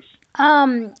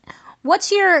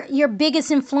 What's your biggest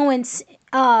influence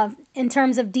in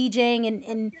terms of DJing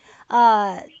and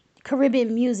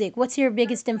Caribbean music? What's your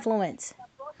biggest influence?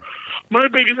 My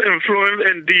biggest influence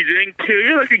in DJing,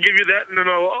 period. I can give you that, and then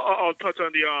I'll touch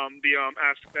on the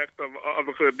aspect of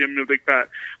the Caribbean music part.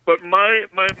 But my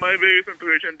biggest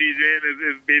inspiration in DJing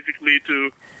is basically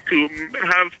to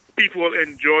have people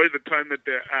enjoy the time that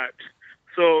they're at.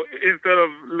 So instead of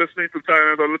listening to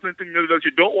silence or listening to music that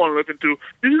you don't want to listen to,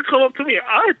 you can come up to me.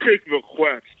 I take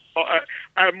requests.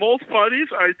 At most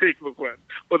parties, I take requests.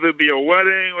 Whether it be a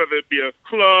wedding, whether it be a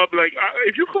club,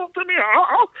 if you come to me,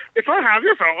 I'll if I have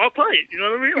your song, I'll play it. You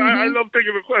know what I mean? I love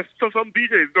taking requests. So some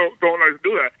DJs don't like to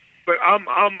do that, but I'm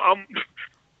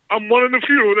one of the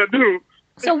few that do.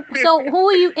 So who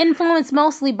are you influenced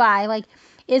mostly by? Like,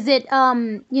 is it I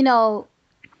love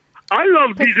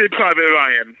DJ Private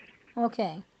Ryan.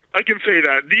 Okay. I can say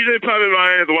that. DJ Private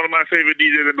Ryan is one of my favorite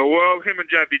DJs in the world. Him and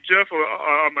Jazzy Jeff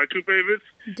are my 2 favorites.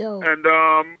 Dope. And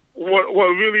what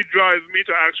really drives me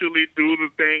to actually do the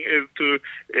thing is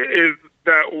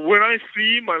that when I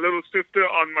see my little sister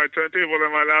on my turntable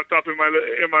and my laptop in my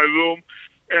room,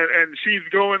 and she's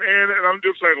going in, and I'm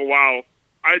just like, wow,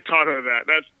 I taught her that.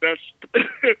 That's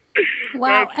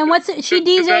wow. And she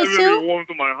DJs that really too? warms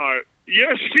my heart.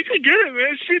 Yeah, she can get it,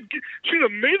 man. She's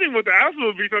amazing with the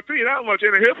Afro beats. I'll tell you that much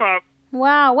in the hip hop.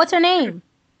 Wow. What's her name?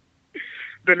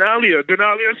 Denalia. Shout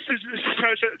out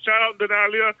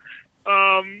Denalia.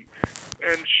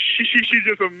 And she's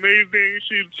just amazing.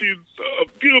 She's a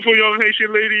beautiful young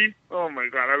Haitian lady. Oh my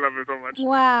God, I love her so much.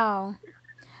 Wow.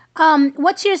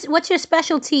 What's your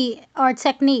specialty or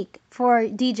technique for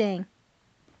DJing?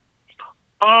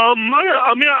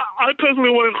 I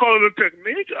personally wouldn't call it a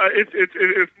technique.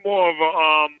 It's more of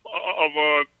a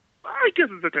I guess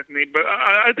it's a technique, but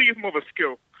I think it's more of a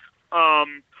skill.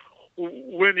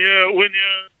 When you're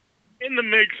in the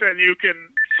mix and you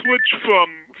can switch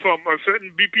from a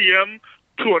certain BPM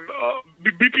to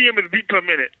BPM is beat per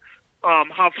minute.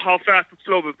 How fast and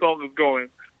slow the song is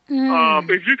going.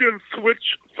 If you can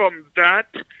switch from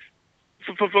that.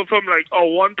 From like a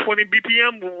 120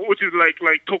 BPM, which is like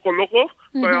Toco Loco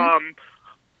by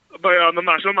the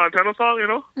Machel Montano song, you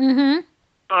know.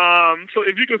 So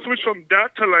if you can switch from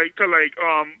that to like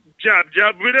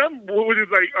jab rhythm, which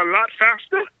is like a lot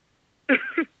faster.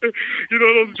 You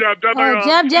know those jab.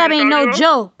 Jab ain't no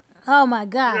joke. Oh my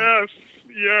God.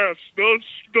 Yes. Those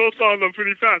songs are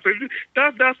pretty fast.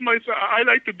 That's my. I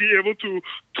like to be able to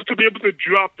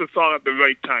drop the song at the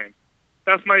right time.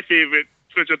 That's my favorite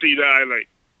specialty that I like.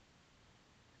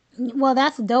 Well,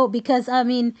 that's dope because a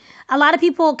lot of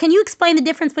people. Can you explain the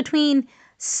difference between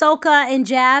soca and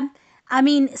jab?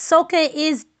 Soca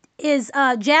is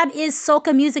jab is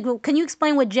soca music. Can you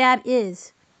explain what jab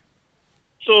is?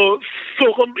 So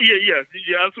soca,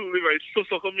 you're absolutely right. So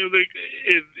soca music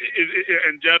is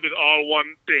and jab is all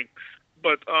one thing,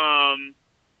 but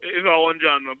it's all one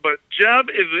genre. But jab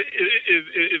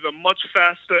is a much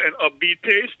faster and upbeat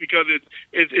pace because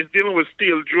it's dealing with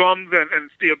steel drums and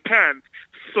steel pans.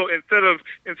 So instead of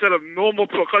normal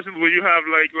percussion where you have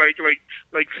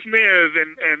like snares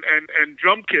and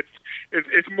drum kits,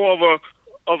 it's more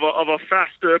of a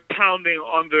faster pounding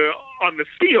on the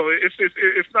steel.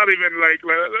 It's not even like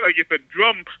it's a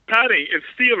drum padding. It's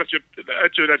steel that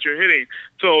you're hitting.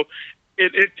 So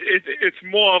it's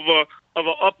more of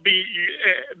an upbeat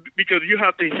because you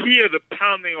have to hear the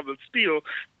pounding of the steel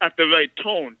at the right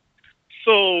tone.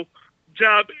 So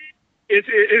jab.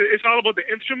 It's all about the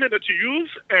instrument that you use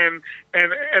and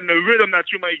the rhythm that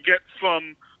you might get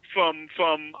from from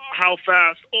how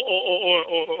fast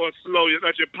or slow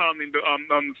that you're pounding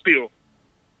the steel.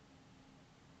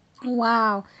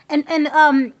 Wow.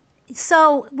 And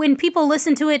so when people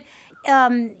listen to it,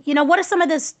 what are some of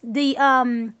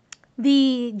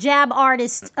the jab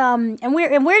artists, and where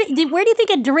do you think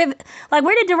it where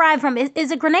did it derive from?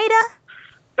 Is it Grenada?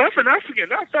 That's an African.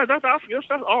 That's African.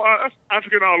 That's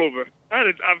African all over. That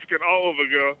is African all over,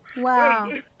 girl. Wow.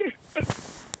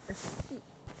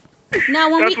 Now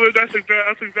that's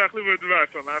exactly where it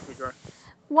derives from, Africa.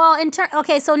 Well,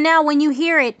 okay, so now when you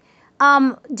hear it,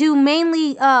 do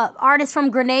mainly artists from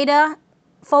Grenada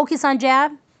focus on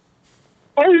jab?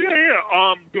 Oh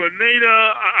yeah.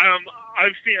 Grenada.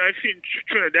 I've seen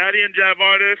Trinidadian jab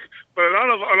artists, but a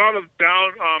lot of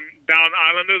down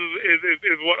islanders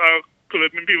is what our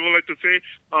Caribbean people like to say.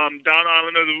 Down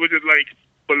islanders, which is like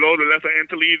below the Lesser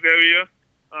Antilles area,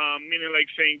 meaning like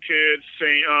St. Kitts,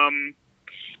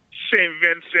 St.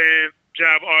 Vincent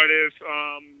jab artists,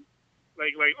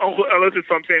 like Uncle Ellis is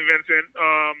from St. Vincent.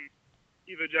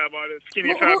 He's a jab artist.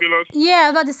 Skinny Fabulous. Yeah,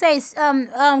 I was about to say,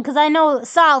 because I know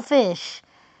Saltfish.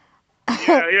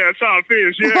 Yeah,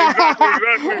 Saltfish. Yeah,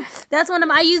 exactly. That's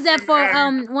I used that for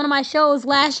one of my shows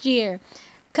last year.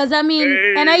 Because, I mean,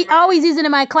 and I always use it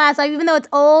in my class. Even though it's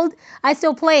old, I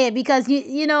still play it because,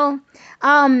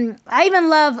 I even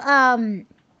love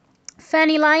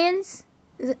Fanny Lyons.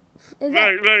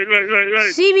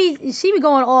 Right. She be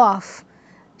going off.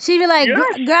 She be like,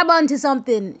 grab onto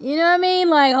something. You know what I mean?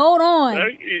 Like, hold on.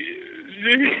 She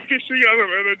got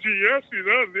some energy. Yes, she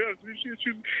does. Yes, and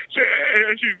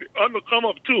she's on the come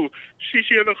up too. She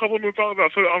has a couple new songs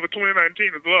out for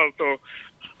 2019 as well. So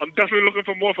I'm definitely looking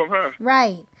for more from her.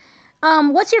 Right.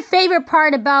 What's your favorite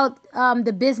part about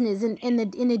the business in the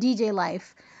DJ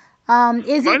life?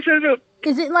 Is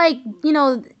it like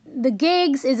the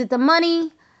gigs? Is it the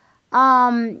money?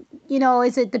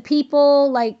 Is it the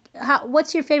people? Like,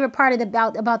 what's your favorite part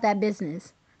about that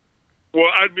business? Well,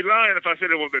 I'd be lying if I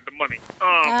said it wasn't the money.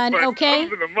 Okay.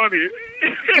 Other than the money.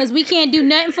 Because we can't do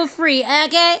nothing for free,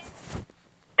 okay?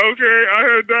 Okay, I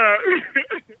heard that.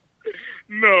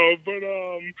 No, but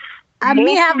I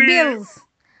may have bills.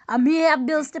 I may have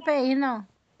bills to pay,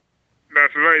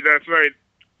 That's right.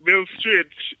 Bills straight.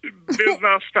 Bills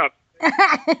not stop.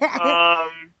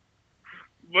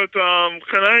 But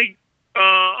can I?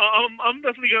 I'm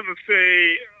definitely gonna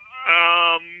say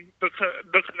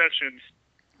the connections.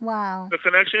 Wow. The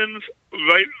connections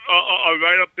are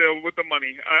right up there with the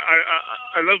money.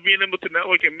 I love being able to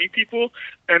network and meet people,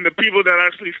 and the people that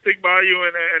actually stick by you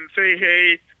and say,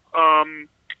 hey,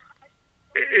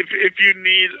 if you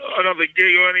need another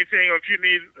gig or anything, or if you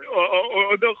need,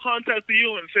 or they'll contact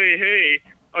you and say, hey,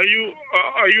 are you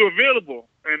available?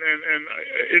 And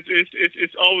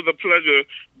it's always a pleasure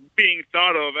being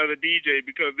thought of as a DJ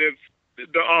because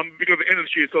because the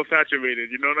industry is so saturated.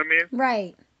 You know what I mean?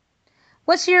 Right.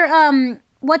 What's your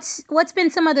what's been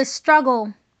some of the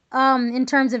struggle in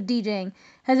terms of DJing?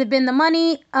 Has it been the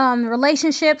money,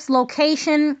 relationships,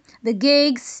 location, the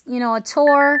gigs, a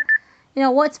tour?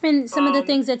 What's been some of the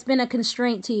things that's been a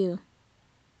constraint to you?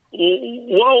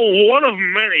 Well, one of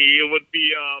many would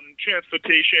be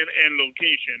transportation and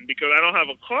location because I don't have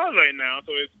a car right now,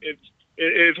 so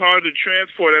it's hard to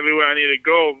transport everywhere I need to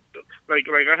go. Like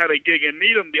I had a gig in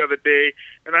Needham the other day,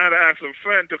 and I had to ask a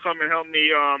friend to come and help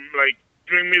me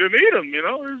bring me to Needham.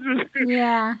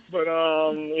 Yeah. But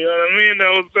you know what I mean?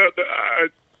 That was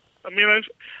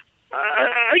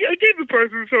I gave the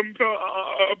person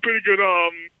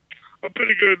a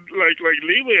pretty good like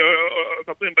leeway or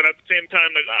something, but at the same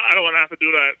time, like I don't want to have to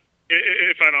do that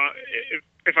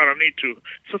if I don't need to.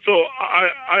 So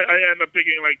I end up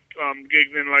picking like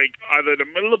gigs in like either the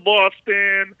middle of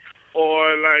Boston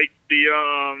or like the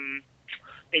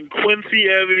in Quincy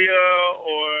area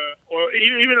or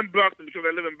even in Brockton because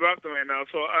I live in Brockton right now.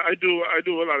 So I do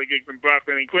a lot of gigs in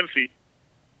Brockton and Quincy.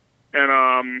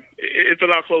 And it's a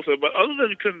lot closer. But other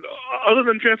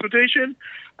than transportation,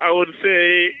 I would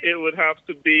say it would have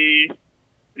to be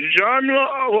genre,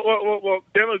 well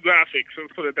demographics.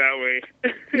 Let's put it that way.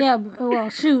 Yeah, well,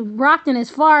 shoot, Brockton is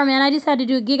far, man. I just had to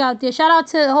do a gig out there. Shout out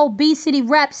to the whole B City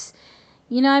reps.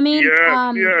 You know what I mean?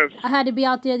 Yes. I had to be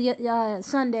out there the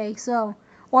Sunday,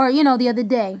 or the other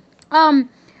day.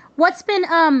 What's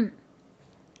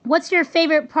your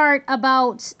favorite part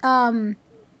about the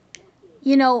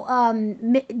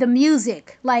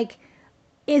music? Like,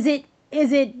 is it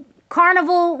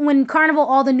Carnival, when Carnival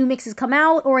all the new mixes come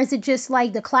out, or is it just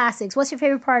like the classics? What's your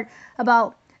favorite part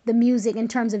about the music in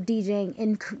terms of DJing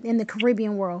in the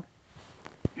Caribbean world?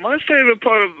 My favorite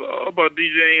part about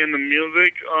DJing and the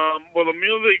music, the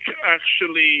music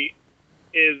actually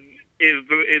is is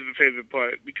the favorite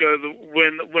part, because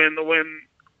when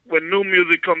new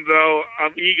music comes out,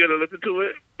 I'm eager to listen to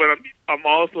it, but I'm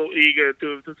also eager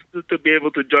to be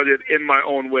able to judge it in my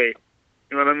own way.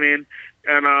 You know what I mean?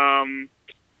 And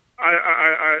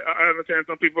I understand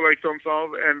some people like some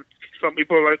songs and some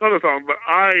people like other songs, but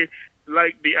I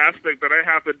like the aspect that I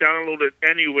have to download it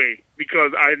anyway,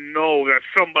 because I know that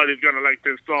somebody's gonna like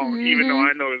this song, even though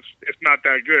I know it's not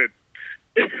that good.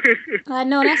 I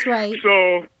know that's right.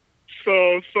 So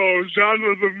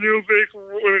genres of music,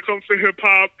 when it comes to hip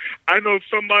hop, I know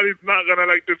somebody's not gonna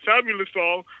like this Fabulous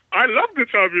song. I love this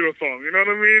Fabulous song. You know what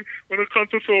I mean? When it comes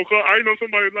to soca, I know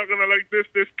somebody's not gonna like this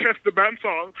Catch the Band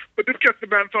song, but this Catch the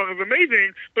Band song is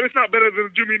amazing. But it's not better than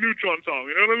the Jimmy Neutron song.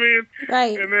 You know what I mean?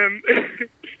 Right.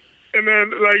 And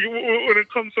then like when it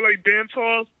comes to like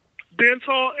dancehall and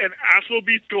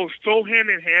Afrobeat go so hand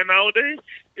in hand nowadays.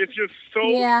 It's just so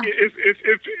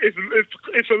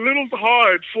it's a little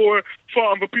hard for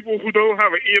people who don't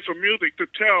have an ear for music to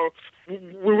tell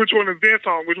which one is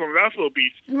dancehall, which one is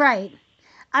Afrobeat. Right.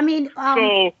 I mean,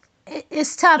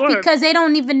 it's tough because they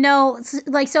don't even know.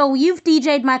 Like, so you've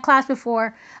DJ'd my class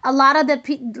before. A lot of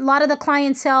the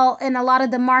clientele and a lot of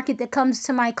the market that comes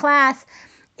to my class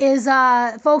is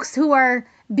folks who are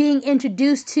being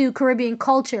introduced to Caribbean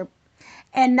culture.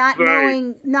 And not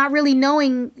really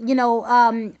knowing,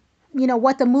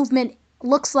 what the movement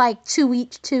looks like to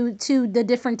the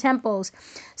different tempos.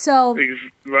 So,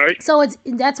 So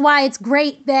that's why it's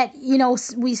great that,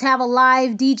 we have a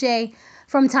live DJ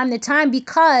from time to time,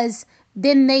 because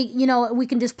then we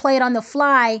can just play it on the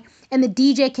fly and the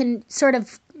DJ can sort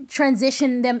of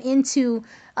transition them into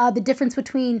the difference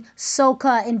between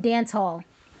soca and dancehall.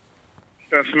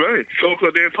 That's right.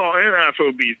 Soca, dancehall, and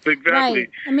Afrobeats. Exactly. Right.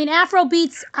 I mean,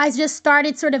 Afrobeats, I just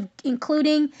started sort of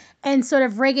including, and sort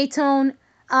of reggaeton,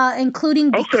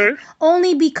 including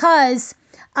only because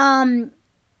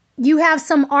you have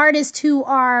some artists who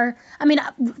are, I mean,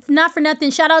 not for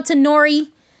nothing. Shout out to Nori.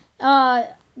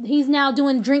 He's now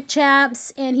doing Drink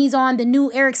Chaps, and he's on the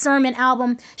new Eric Sermon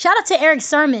album. Shout out to Eric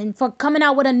Sermon for coming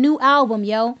out with a new album,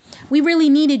 yo. We really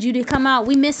needed you to come out.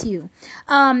 We miss you.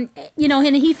 And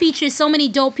he features so many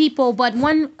dope people, but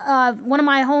one of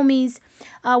my homies,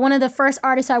 one of the first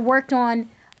artists I worked on,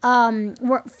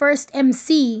 first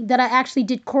MC that I actually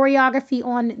did choreography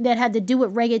on that had to do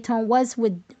with reggaeton was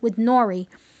with Nori.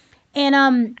 And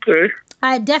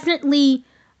I definitely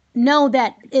know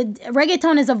that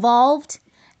reggaeton has evolved.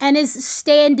 And it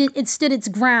stood its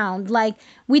ground. Like,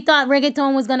 we thought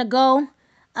reggaeton was gonna go,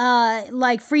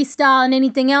 like freestyle and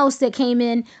anything else that came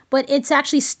in, but it's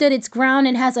actually stood its ground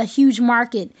and has a huge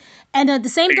market. And the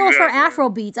same goes for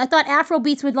Afrobeats. I thought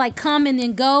Afrobeats would like come and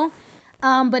then go,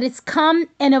 but it's come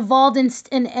and evolved and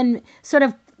sort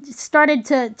of started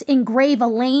to engrave a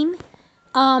lane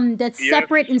that's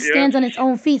separate and stands on its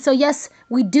own feet. So yes,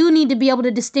 we do need to be able to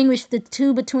distinguish the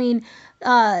two between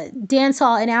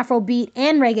dancehall and Afrobeat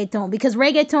and reggaeton, because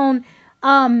reggaeton,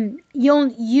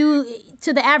 you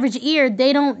to the average ear,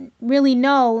 they don't really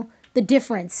know the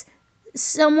difference.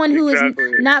 Someone who is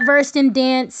not versed in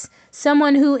dance,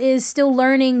 someone who is still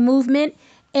learning movement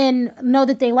and know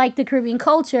that they like the Caribbean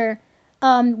culture,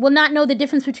 will not know the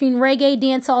difference between reggae,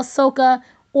 dancehall, soca,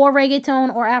 or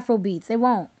reggaeton or Afrobeats. They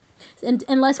won't,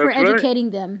 unless we're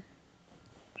educating them.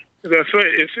 That's right.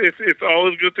 It's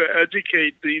always good to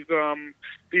educate these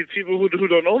people who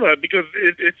don't know that, because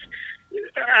it's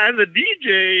as a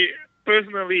DJ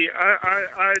personally,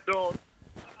 I don't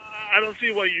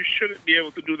see why you shouldn't be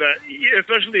able to do that,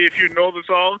 especially if you know the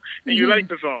song and you like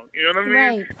the song. You know what I mean?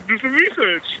 Right. Do some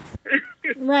research.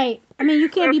 Right. I mean, you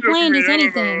can't be playing just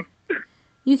anything.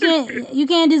 You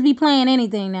can't just be playing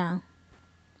anything now.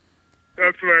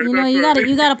 That's right. You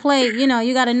gotta play.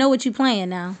 You gotta know what you're playing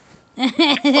now. I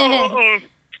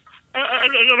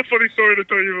got a funny story to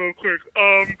tell you real quick.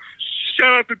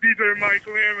 Shout out to DJ Mike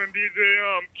Lamb and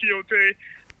DJ Quixote.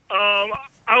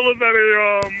 I was at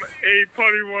a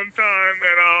party one time,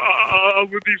 and I was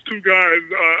with these two guys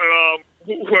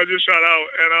who I just shout out,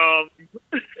 and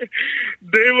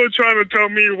they were trying to tell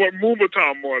me what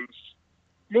Moombahton was.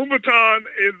 Moombahton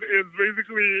is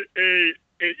basically a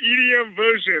EDM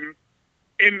version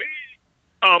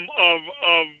of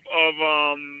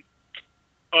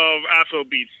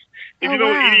Afrobeats. If you know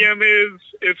what EDM is,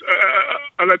 it's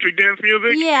electric dance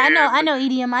music. Yeah, I know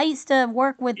EDM. I used to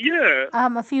work with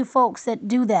a few folks that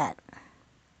do that.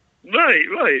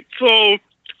 Right. So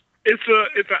it's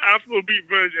an Afrobeat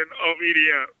version of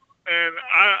EDM, and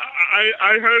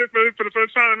I heard it for the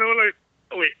first time, and they were like,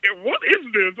 oh, "Wait, what is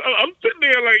this?" I'm sitting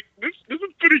there like, "This is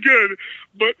pretty good,"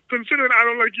 but considering I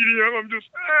don't like EDM, I'm just.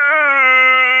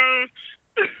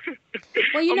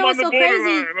 Well, you I'm know on what's the so crazy?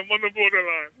 borderline. I'm on the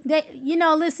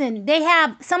borderline. Listen, they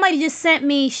have somebody just sent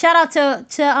me shout out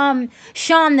to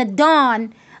Sean the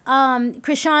Don,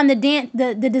 Krishan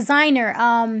the designer.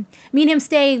 Me and him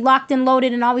stay locked and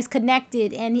loaded and always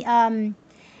connected, and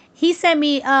he sent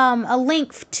me a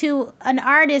link to an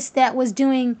artist that was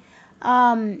doing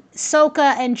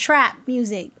soca and trap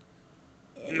music.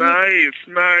 Nice.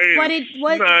 But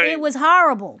it was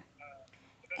horrible.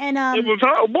 And it was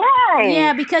wow.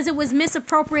 Yeah, because it was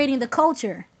misappropriating the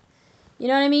culture. You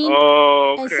know what I mean?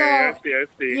 Oh, okay. And so, I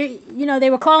see. They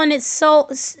were calling it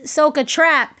soca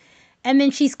trap, and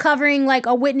then she's covering like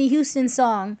a Whitney Houston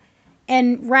song,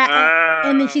 and rap,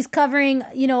 and then she's covering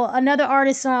another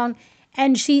artist song,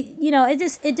 and she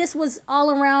it just was all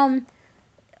around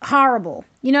horrible.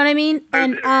 You know what I mean?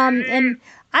 And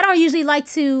I don't usually like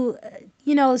to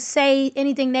say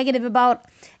anything negative about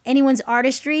anyone's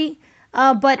artistry.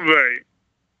 But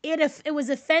it was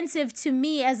offensive to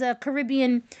me as a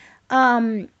Caribbean,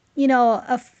 a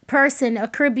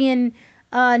Caribbean,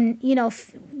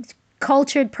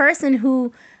 cultured person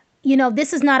who,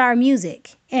 this is not our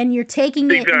music, and you're taking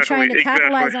it and trying to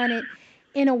capitalize on it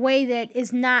in a way that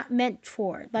is not meant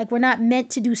for. Like, we're not meant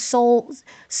to do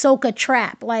soca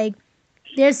trap. Like,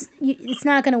 it's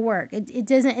not gonna work. It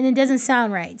doesn't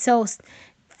sound right. So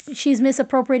she's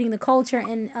misappropriating the culture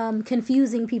and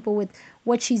confusing people with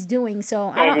what she's doing. So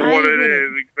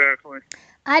exactly.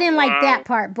 I didn't like that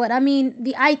part, but I mean,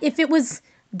 if it was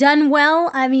done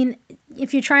well, I mean,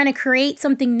 if you're trying to create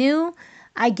something new,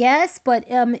 I guess, but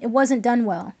it wasn't done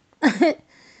well.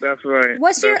 That's right.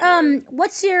 What's your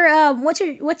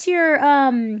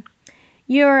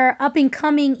up and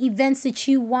coming events that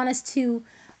you want us to,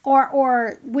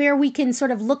 or where we can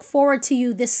sort of look forward to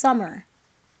you this summer?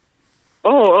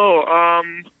 I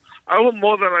will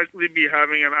more than likely be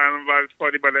having an Island Vibes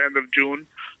party by the end of June.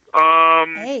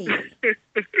 Hey.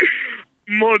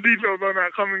 More details on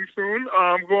that coming soon.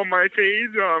 Go on my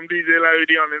page, DJ Larry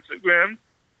D on Instagram.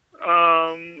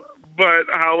 But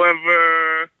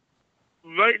however,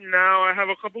 right now I have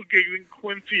a couple gigs in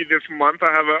Quincy this month.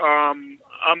 I have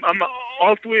I'm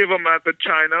all three of them at the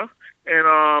China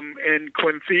in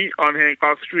Quincy on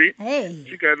Hancock Street. Hey. If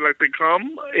you guys like to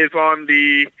come, it's on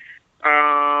the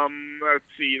let's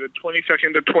see, the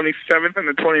 22nd, the 27th, and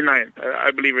the 29th.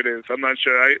 I believe it is. I'm not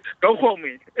sure. Don't quote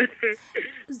me.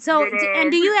 So,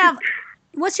 and do you have,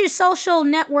 what's your social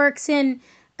networks and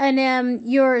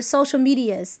your social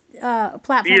medias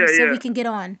platforms so we can get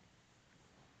on?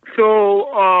 So,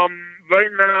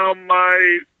 right now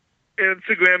my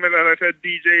Instagram is, as I said,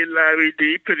 DJ Larry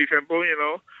D. Pretty simple,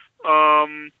 if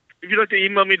you'd like to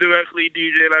email me directly,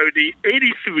 DJ Larry D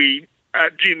 83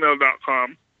 at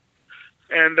gmail.com.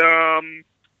 And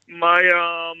my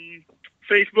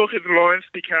Facebook is Lawrence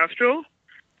D. Castro.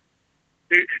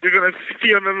 You're going to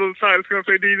see on the little side, it's going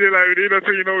to say DJ Larry D. That's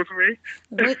how you know it's me.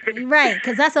 Right,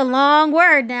 because that's a long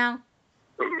word now.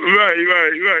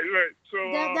 Right. So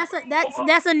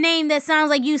that's a name that sounds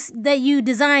like you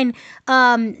design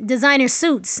designer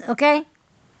suits, okay?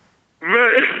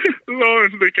 Right.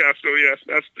 Lawrence D. Castro, yes.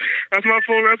 That's my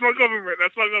phone. That's my government.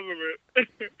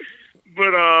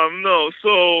 But, no,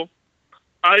 so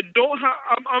I don't have...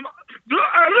 I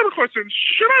have a question.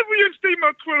 Should I reinstate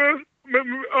my Twitter?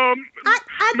 I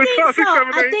think so.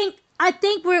 I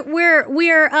think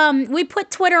we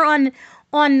put Twitter on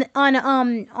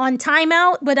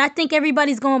timeout, but I think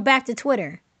everybody's going back to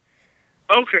Twitter.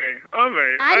 Okay, all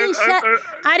right.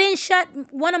 I didn't shut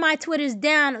one of my Twitters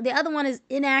down. The other one is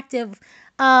inactive.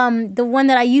 The one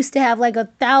that I used to have like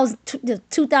 1,000,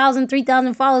 2,000,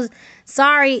 3,000 followers.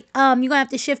 Sorry, you're gonna have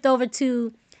to shift over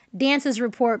to Dancers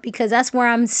Report because that's where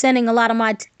I'm sending a lot of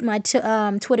my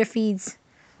Twitter feeds.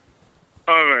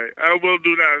 All right, I will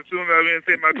do that as soon as I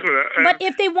reinstate my Twitter. But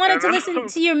if they wanted to listen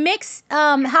to your mix,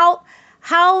 how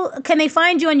can they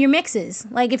find you on your mixes?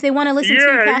 Like if they want to listen to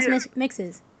your past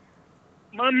mixes.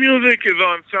 My music is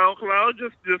on SoundCloud.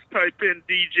 Just type in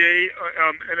DJ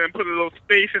and then put a little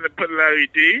space and then put Larry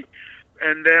D.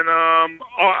 And then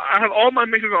I have all my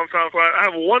mixes on SoundCloud. I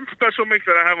have one special mix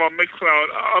that I have on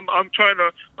Mixcloud. I'm trying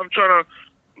to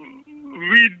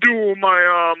redo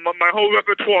my whole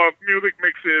repertoire of music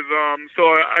mixes.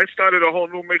 So I started a whole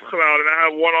new Mixcloud, and I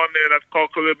have one on there that's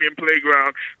called Caribbean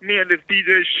Playground. Me and this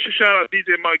DJ, shout out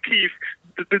DJ Marquise,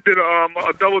 did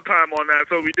a double time on that.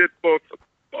 So we did both.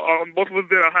 Both of us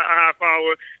did a half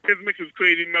hour. His mix is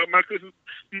crazy.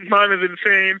 Mine is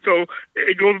insane. So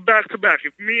it goes back to back.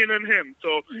 It's me and then him.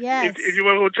 So if you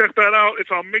want to go check that out, it's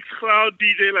on Mixcloud,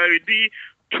 DJ Larry D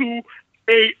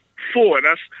 284.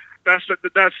 That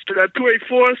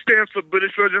 284 stands for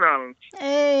British Virgin Islands.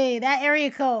 Hey, that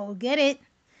area code. Get it?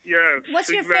 Yes. What's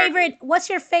your exactly. favorite? What's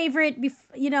your favorite?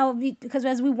 Because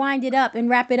as we wind it up and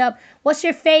wrap it up, what's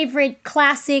your favorite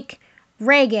classic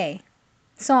reggae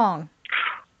song?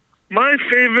 My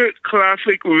favorite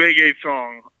classic reggae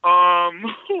song. Oh,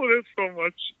 there's so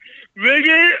much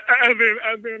reggae. As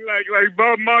in like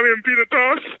Bob Marley and Peter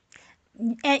Tosh.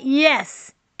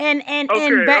 Yes, and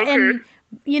Anton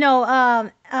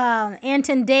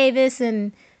Davis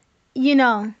and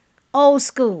old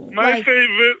school. My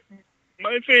favorite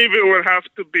would have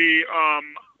to be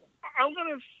I'm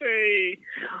gonna say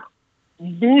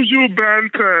Buju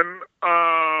Banton.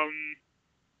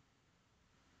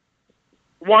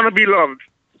 Wanna Be Loved.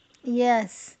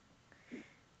 Yes.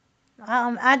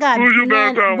 I got Buju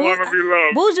Banton, Wanna Be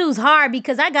Loved. Buju's hard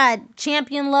because I got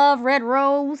Champion Love, Red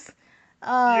Rose.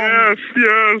 Yes.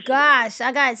 Gosh,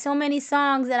 I got so many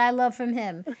songs that I love from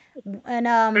him.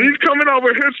 And he's coming out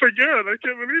with hits again. I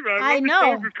can't believe it. I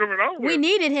know. He's coming out with. We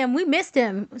needed him. We missed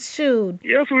him. Shoot.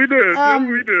 Yes, we did. Yes,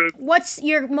 we did. What's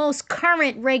your most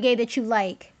current reggae that you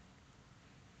like?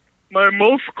 My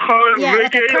most current reggae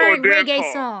like a current or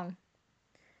reggae song.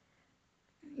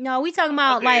 No, we talking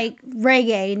about like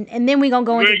reggae, and then we gonna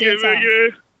go into dancehall.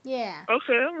 Reggae. Yeah.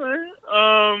 Okay, all right.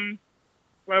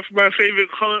 My favorite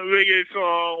current reggae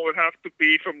song would have to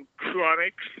be from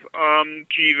Chronix.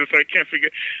 Jesus, I can't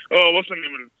forget. Oh, what's the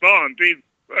name of the song? Jesus,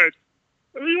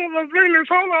 you on my playlist?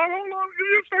 Hold on. Give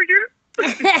me a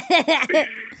second.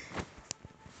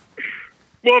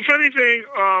 Well, if anything,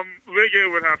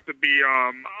 reggae would have to be.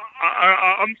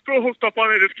 I'm still hooked up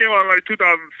on it. This came out in like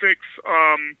 2006.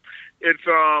 It's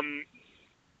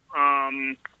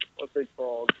what's it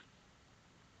called?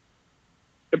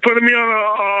 They're putting me on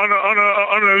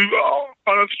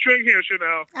a string here,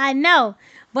 Chanel. I know,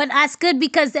 but that's good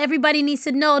because everybody needs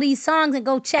to know these songs and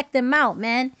go check them out,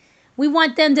 man. We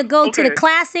want them to go to the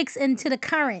classics and to the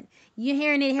current. You're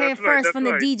hearing it here first from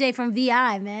the DJ from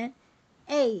VI, man.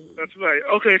 Hey. That's right.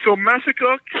 Okay, so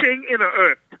Massacre, King in the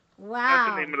Earth. Wow. That's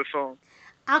the name of the song.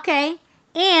 Okay.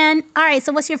 And, all right,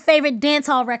 so what's your favorite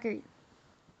dancehall record?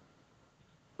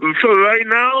 So right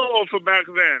now or for back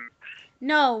then?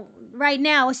 No, right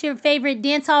now. What's your favorite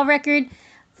dancehall record?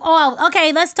 Oh,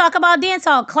 okay, let's talk about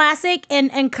dancehall. Classic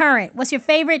and current. What's your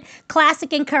favorite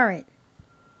classic and current?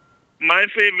 My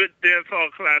favorite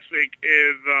dancehall classic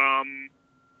is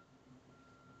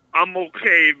I'm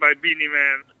Okay by Beanie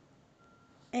Man.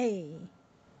 Hey.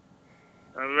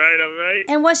 All right.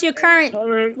 And what's your current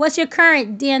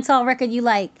dancehall record you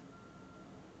like?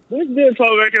 This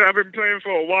dancehall record I've been playing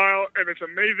for a while, and it's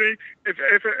amazing.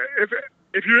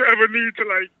 If you ever need to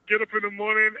like get up in the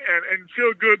morning and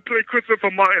feel good, play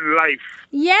Christopher Martin Life.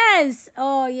 Yes.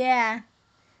 Oh yeah.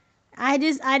 I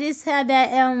just had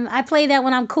that. I play that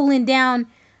when I'm cooling down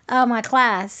my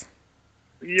class.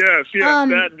 Yes.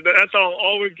 That song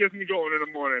always gets me going in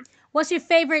the morning. What's your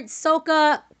favorite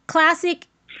soca classic?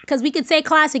 Because we could say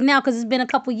classic now because it's been a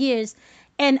couple years.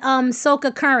 And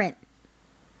soca current.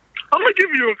 I'm going to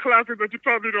give you a classic that you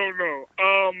probably don't know.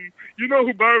 You know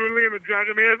who Byron Lee and the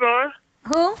Dragonaires are?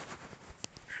 Who?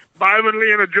 Byron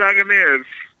Lee and the Dragonaires.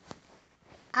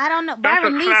 I don't know. That's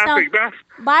Byron a Lee classic.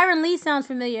 Byron Lee sounds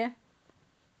familiar.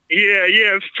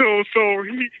 Yeah. So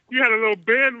he had a little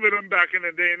band with him back in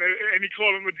the day, and he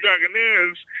called them the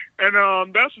Dragonaires.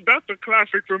 And that's a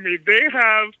classic for me. They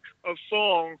have a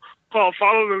song called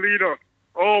 "Follow the Leader."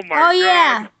 Oh my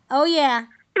God. Oh yeah.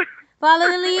 Follow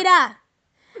the leader.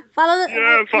 Follow the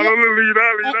leader, follow the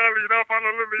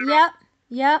leader.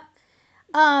 Yep.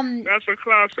 That's a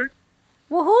classic.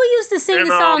 Well, who used to sing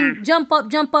the song "Jump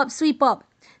Up, Sweep Up,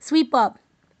 Sweep Up,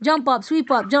 Jump Up,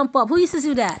 Sweep Up, Jump Up"? Who used to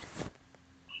do that?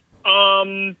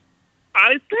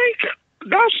 I think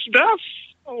that's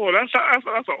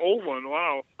an old one.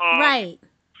 Wow. Right.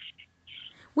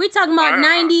 We talking about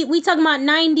 90. We talking about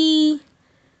 90,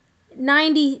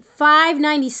 95,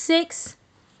 96.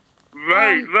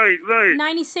 Right.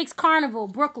 96 Carnival,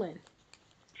 Brooklyn.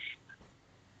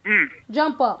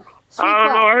 Jump up. I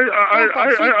don't know.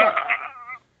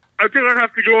 I think I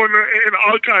have to go in the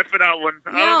archive for that one.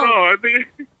 I don't know. I think.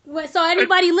 So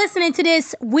anybody listening to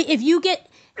this,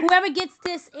 whoever gets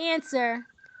this answer,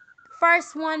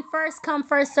 first come,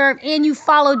 first serve, and you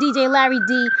follow DJ Larry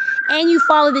D, and you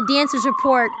follow the Dancers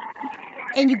Report,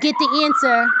 and you get the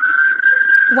answer.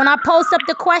 When I post up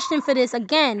the question for this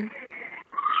again,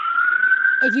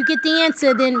 if you get the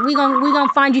answer, then we gonna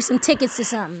find you some tickets to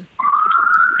something.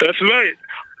 That's right.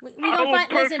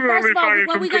 Listen, first of all,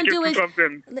 what we're going to do is,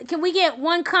 can we get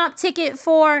one comp ticket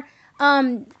for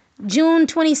June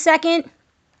 22nd?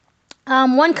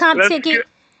 One comp ticket,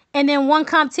 and then one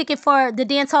comp ticket for the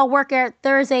dance hall workout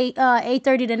Thursday,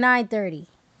 8:30 to 9:30.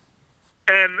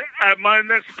 And at my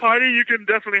next party, you can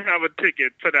definitely have a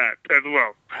ticket for that as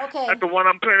well. Okay. At the one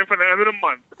I'm planning for the end of the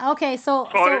month. Okay, so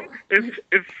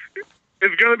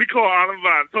it's gonna be called Island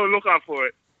Vibe, so look out for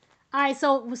it. all right,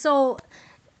 so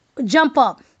jump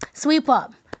up, sweep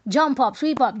up, jump up,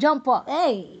 sweep up, jump up.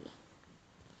 Hey,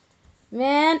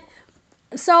 man.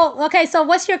 So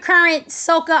what's your current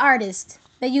soca artist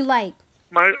that you like?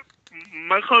 My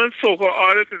current soca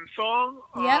artist and song.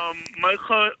 Yep. My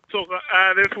current soca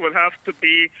artist would have to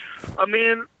be. I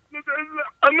mean, the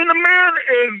man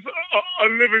is a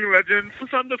living legend. So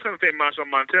I'm just gonna say Marshall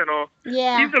Montano.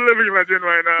 Yeah. He's a living legend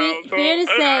right now. Fair to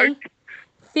say.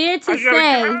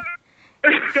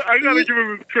 I gotta give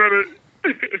him his credit.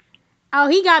 Oh,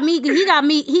 he got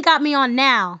me on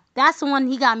Now. That's the one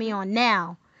he got me on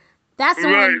Now. That's the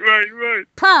one. Right.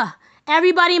 Puh.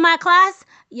 Everybody in my class,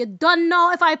 you don't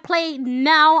know if I play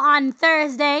Now on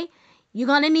Thursday, you're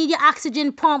gonna need your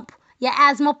oxygen pump, your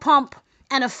asthma pump,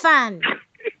 and a fan.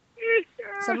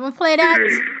 So I'm gonna play that.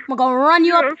 I'm gonna run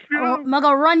you up. I'm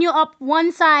gonna run you up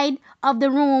one side of the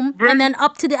room and then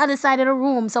up to the other side of the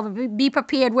room. So be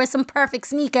prepared. Wear some perfect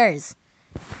sneakers.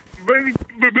 Bring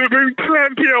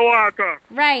plenty of water.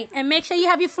 Right, and make sure you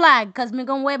have your flag, cause I'm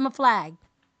gonna wear my flag.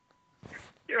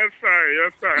 Yes,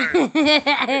 sir.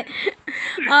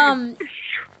 And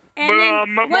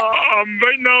but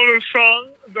right now the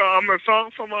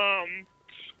song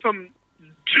from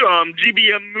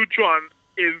GBM Neutron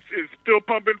is still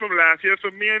pumping from last year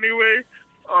for me anyway.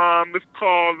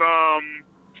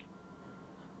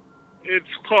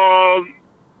 It's called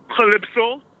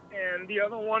Calypso, and the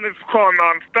other one is called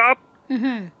Nonstop. Mm-hmm.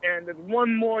 And there's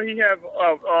one more he has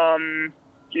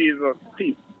Jesus.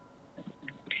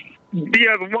 He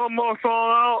has one more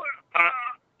song out.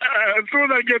 As soon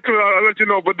as I get to it, I'll let you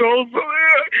know. But those,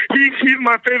 he's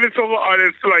my favorite solo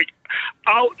artist, like,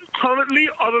 out currently,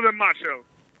 other than Marshall.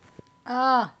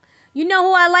 You know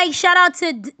who I like? Shout out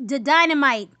to the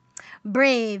Dynamite.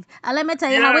 Brave. Let me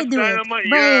tell you how we do Dynamite, it.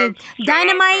 Brave. yes.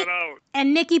 Dynamite Shout out.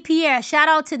 and Nikki Pierre. Shout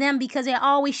out to them because they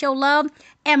always show love.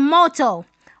 And Moto.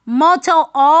 Moto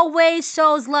always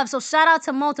shows love. So shout out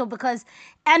to Moto because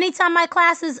anytime my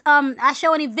classes, I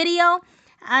show any video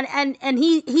and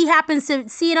he happens to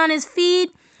see it on his feed,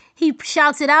 he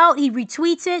shouts it out, he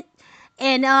retweets it,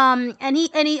 and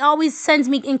he always sends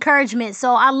me encouragement.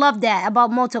 So I love that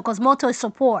about Moto because Moto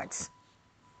supports.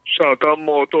 Shout out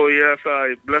Moto, yes,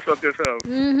 I bless up yourself.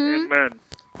 Mm-hmm. Amen.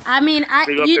 I mean,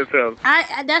 Big up yourself.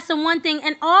 that's the one thing,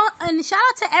 and shout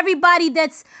out to everybody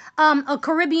that's a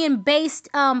Caribbean-based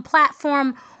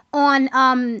platform on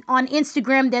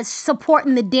Instagram that's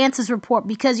supporting the Dancers Report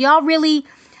because y'all really,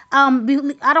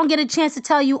 I don't get a chance to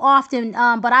tell you often,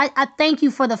 but I thank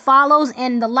you for the follows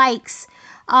and the likes,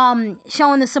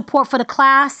 showing the support for the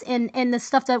class and the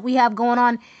stuff that we have going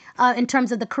on in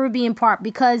terms of the Caribbean part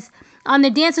because on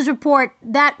the Dancers Report,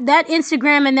 that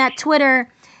Instagram and that Twitter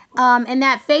and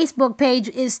that Facebook page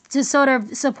is to sort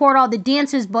of support all the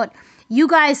dancers, but you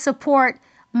guys support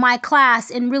my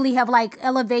class and really have like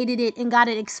elevated it and got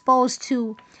it exposed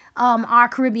to our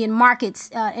Caribbean markets,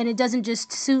 and it doesn't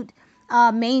just suit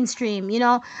mainstream, you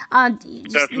know. That's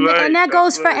right. And that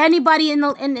goes for anybody in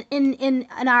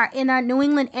our New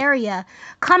England area.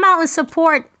 Come out and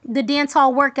support the dance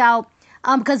hall workout.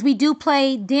 Because we do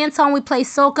play dance hall, we play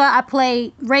soca, I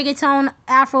play reggaeton,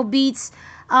 Afro beats,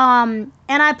 and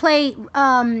I play,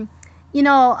 a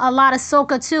lot of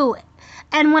soca too.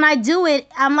 And when I do it,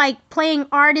 I'm like playing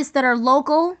artists that are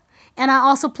local, and I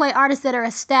also play artists that are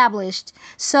established.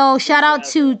 So shout out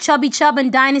to Chubby Chub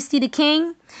and Dynasty the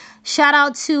King. Shout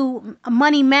out to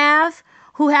Money Mav,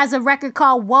 who has a record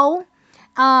called Whoa.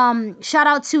 Shout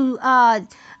out to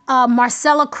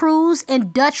Marcella Cruz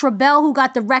and Dutch Rebel, who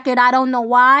got the record I Don't Know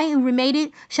Why, who remade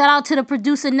it. Shout out to the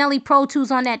producer Nelly Pro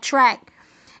Tools on that track.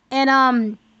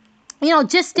 And,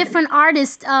 just different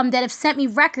artists that have sent me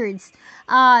records.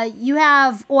 You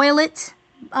have Oil It,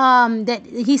 that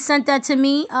he sent that to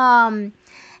me. And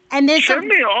there's Send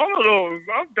me all of those.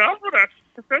 I'm down for that.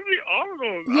 Send me all of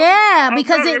those. Yeah,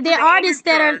 because they're artists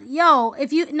that are,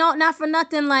 if you, not for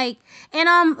nothing, like, and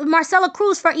Marcella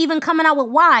Cruz for even coming out with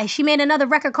Why. She made another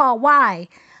record called Why.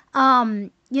 So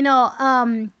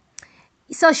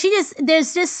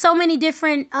there's just so many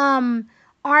different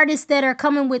artists that are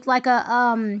coming with like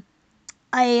a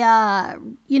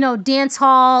dance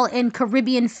hall and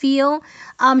Caribbean feel.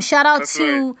 Shout out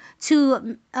to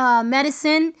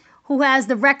Medicine, who has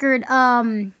the record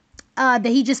that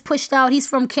he just pushed out. He's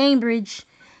from Cambridge,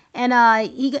 and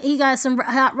he got some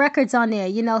hot records on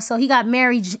there, so he got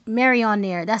Mary on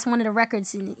there. That's one of the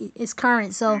records is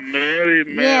current. So Mary,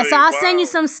 yeah, so I'll send you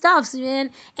some stuff,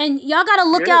 man. And y'all gotta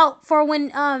look out for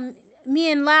when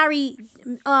me and Larry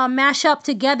mash up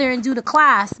together and do the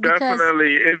class.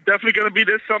 Definitely. It's definitely going to be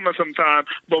this summer sometime.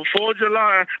 Before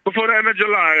the end of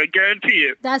July, I guarantee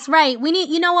it. That's right.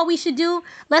 You know what we should do?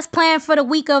 Let's plan for the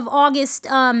week of August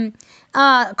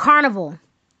carnival.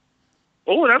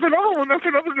 Oh, that's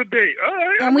another good date. All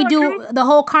right. And we do the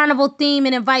whole carnival theme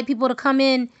and invite people to come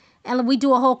in, and we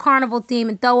do a whole carnival theme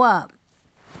and throw up.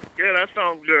 Yeah, that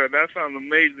sounds good. That sounds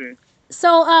amazing.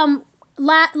 So,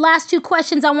 last two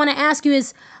questions I want to ask you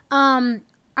is,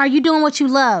 are you doing what you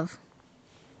love?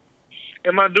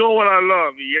 Am I doing what I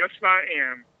love? Yes, I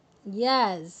am.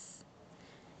 Yes.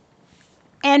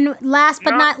 And last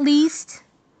but not least?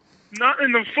 Not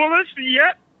in the fullest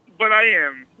yet, but I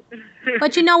am.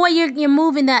 But you know what? You're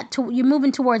moving you're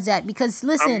moving towards that, because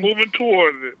listen, I'm moving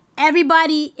towards it.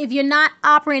 Everybody, if you're not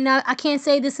operating, I can't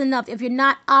say this enough. If you're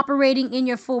not operating in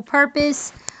your full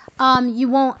purpose, you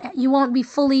won't be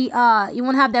fully, you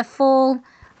won't have that full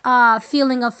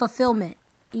feeling of fulfillment.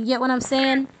 You get what I'm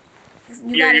saying?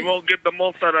 You won't get the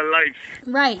most out of life.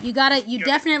 Right. You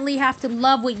definitely have to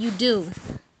love what you do,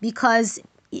 because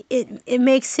it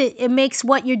makes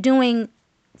what you're doing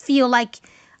feel like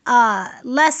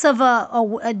less of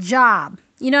a job.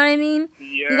 You know what I mean?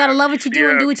 Yeah. You gotta love what you do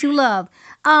and do what you love.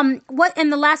 And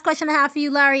the last question I have for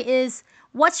you, Larry, is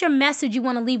what's your message you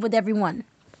want to leave with everyone?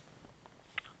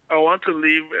 I want to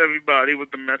leave everybody with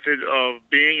the message of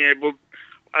being able.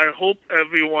 I hope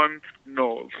everyone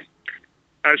knows.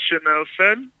 As Chanel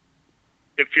said,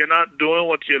 if you're not doing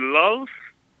what you love,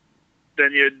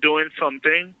 then you're doing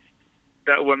something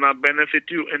that will not benefit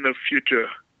you in the future.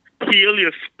 Heal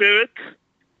your spirit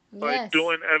by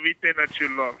doing everything that you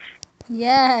love.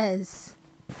 Yes.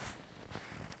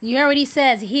 You heard what he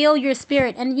says, heal your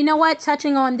spirit. And you know what?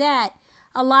 Touching on that,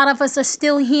 a lot of us are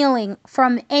still healing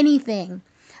from anything.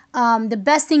 The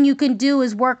best thing you can do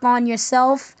is work on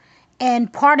yourself,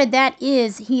 and part of that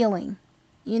is healing.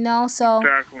 You know, so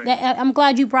exactly. I'm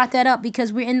glad you brought that up,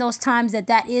 because we're in those times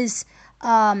that is,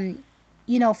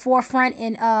 forefront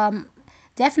and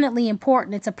definitely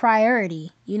important. It's a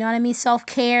priority. You know what I mean?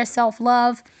 Self-care,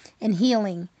 self-love, and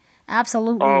healing.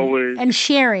 Absolutely. Always. And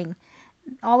sharing.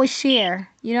 Always share.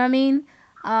 You know what I mean?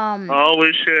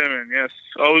 Always sharing, yes.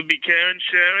 Always be caring,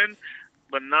 sharing,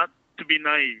 but not to be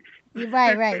naive.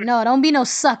 Right. No, don't be no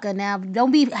sucker now.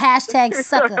 Don't be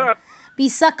 #sucker. Be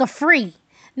sucker free.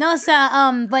 No,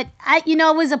 sir. But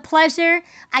it was a pleasure.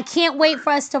 I can't wait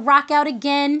for us to rock out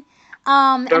again.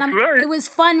 Right. It was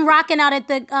fun rocking out at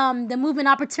the Movement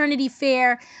Opportunity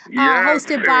Fair,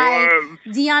 hosted by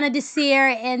Deanna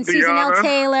Desir and Susan L.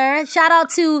 Taylor. Shout out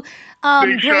to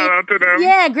shout out to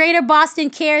them. Greater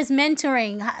Boston Cares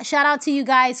Mentoring. Shout out to you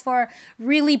guys for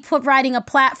really providing a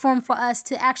platform for us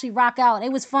to actually rock out.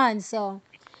 It was fun. So,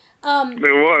 it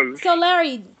was. So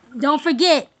Larry, don't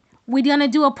forget, we're gonna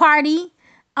do a party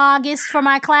August for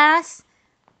my class.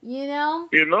 You know.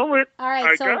 You know it. All right.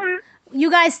 I So got it. you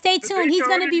guys stay tuned. He's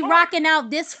gonna be rocking out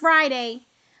this Friday.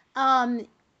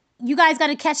 You guys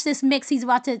gotta catch this mix he's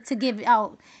about to give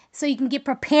out, so you can get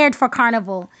prepared for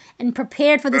Carnival and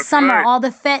prepared for the summer, right. all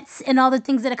the fetes and all the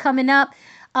things that are coming up.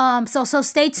 So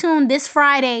stay tuned this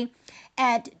Friday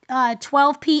at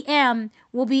 12 p.m.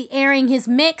 We'll be airing his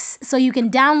mix, so you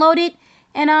can download it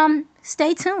and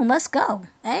stay tuned. Let's go.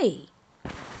 Hey,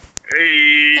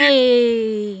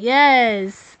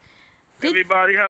 yes. Everybody have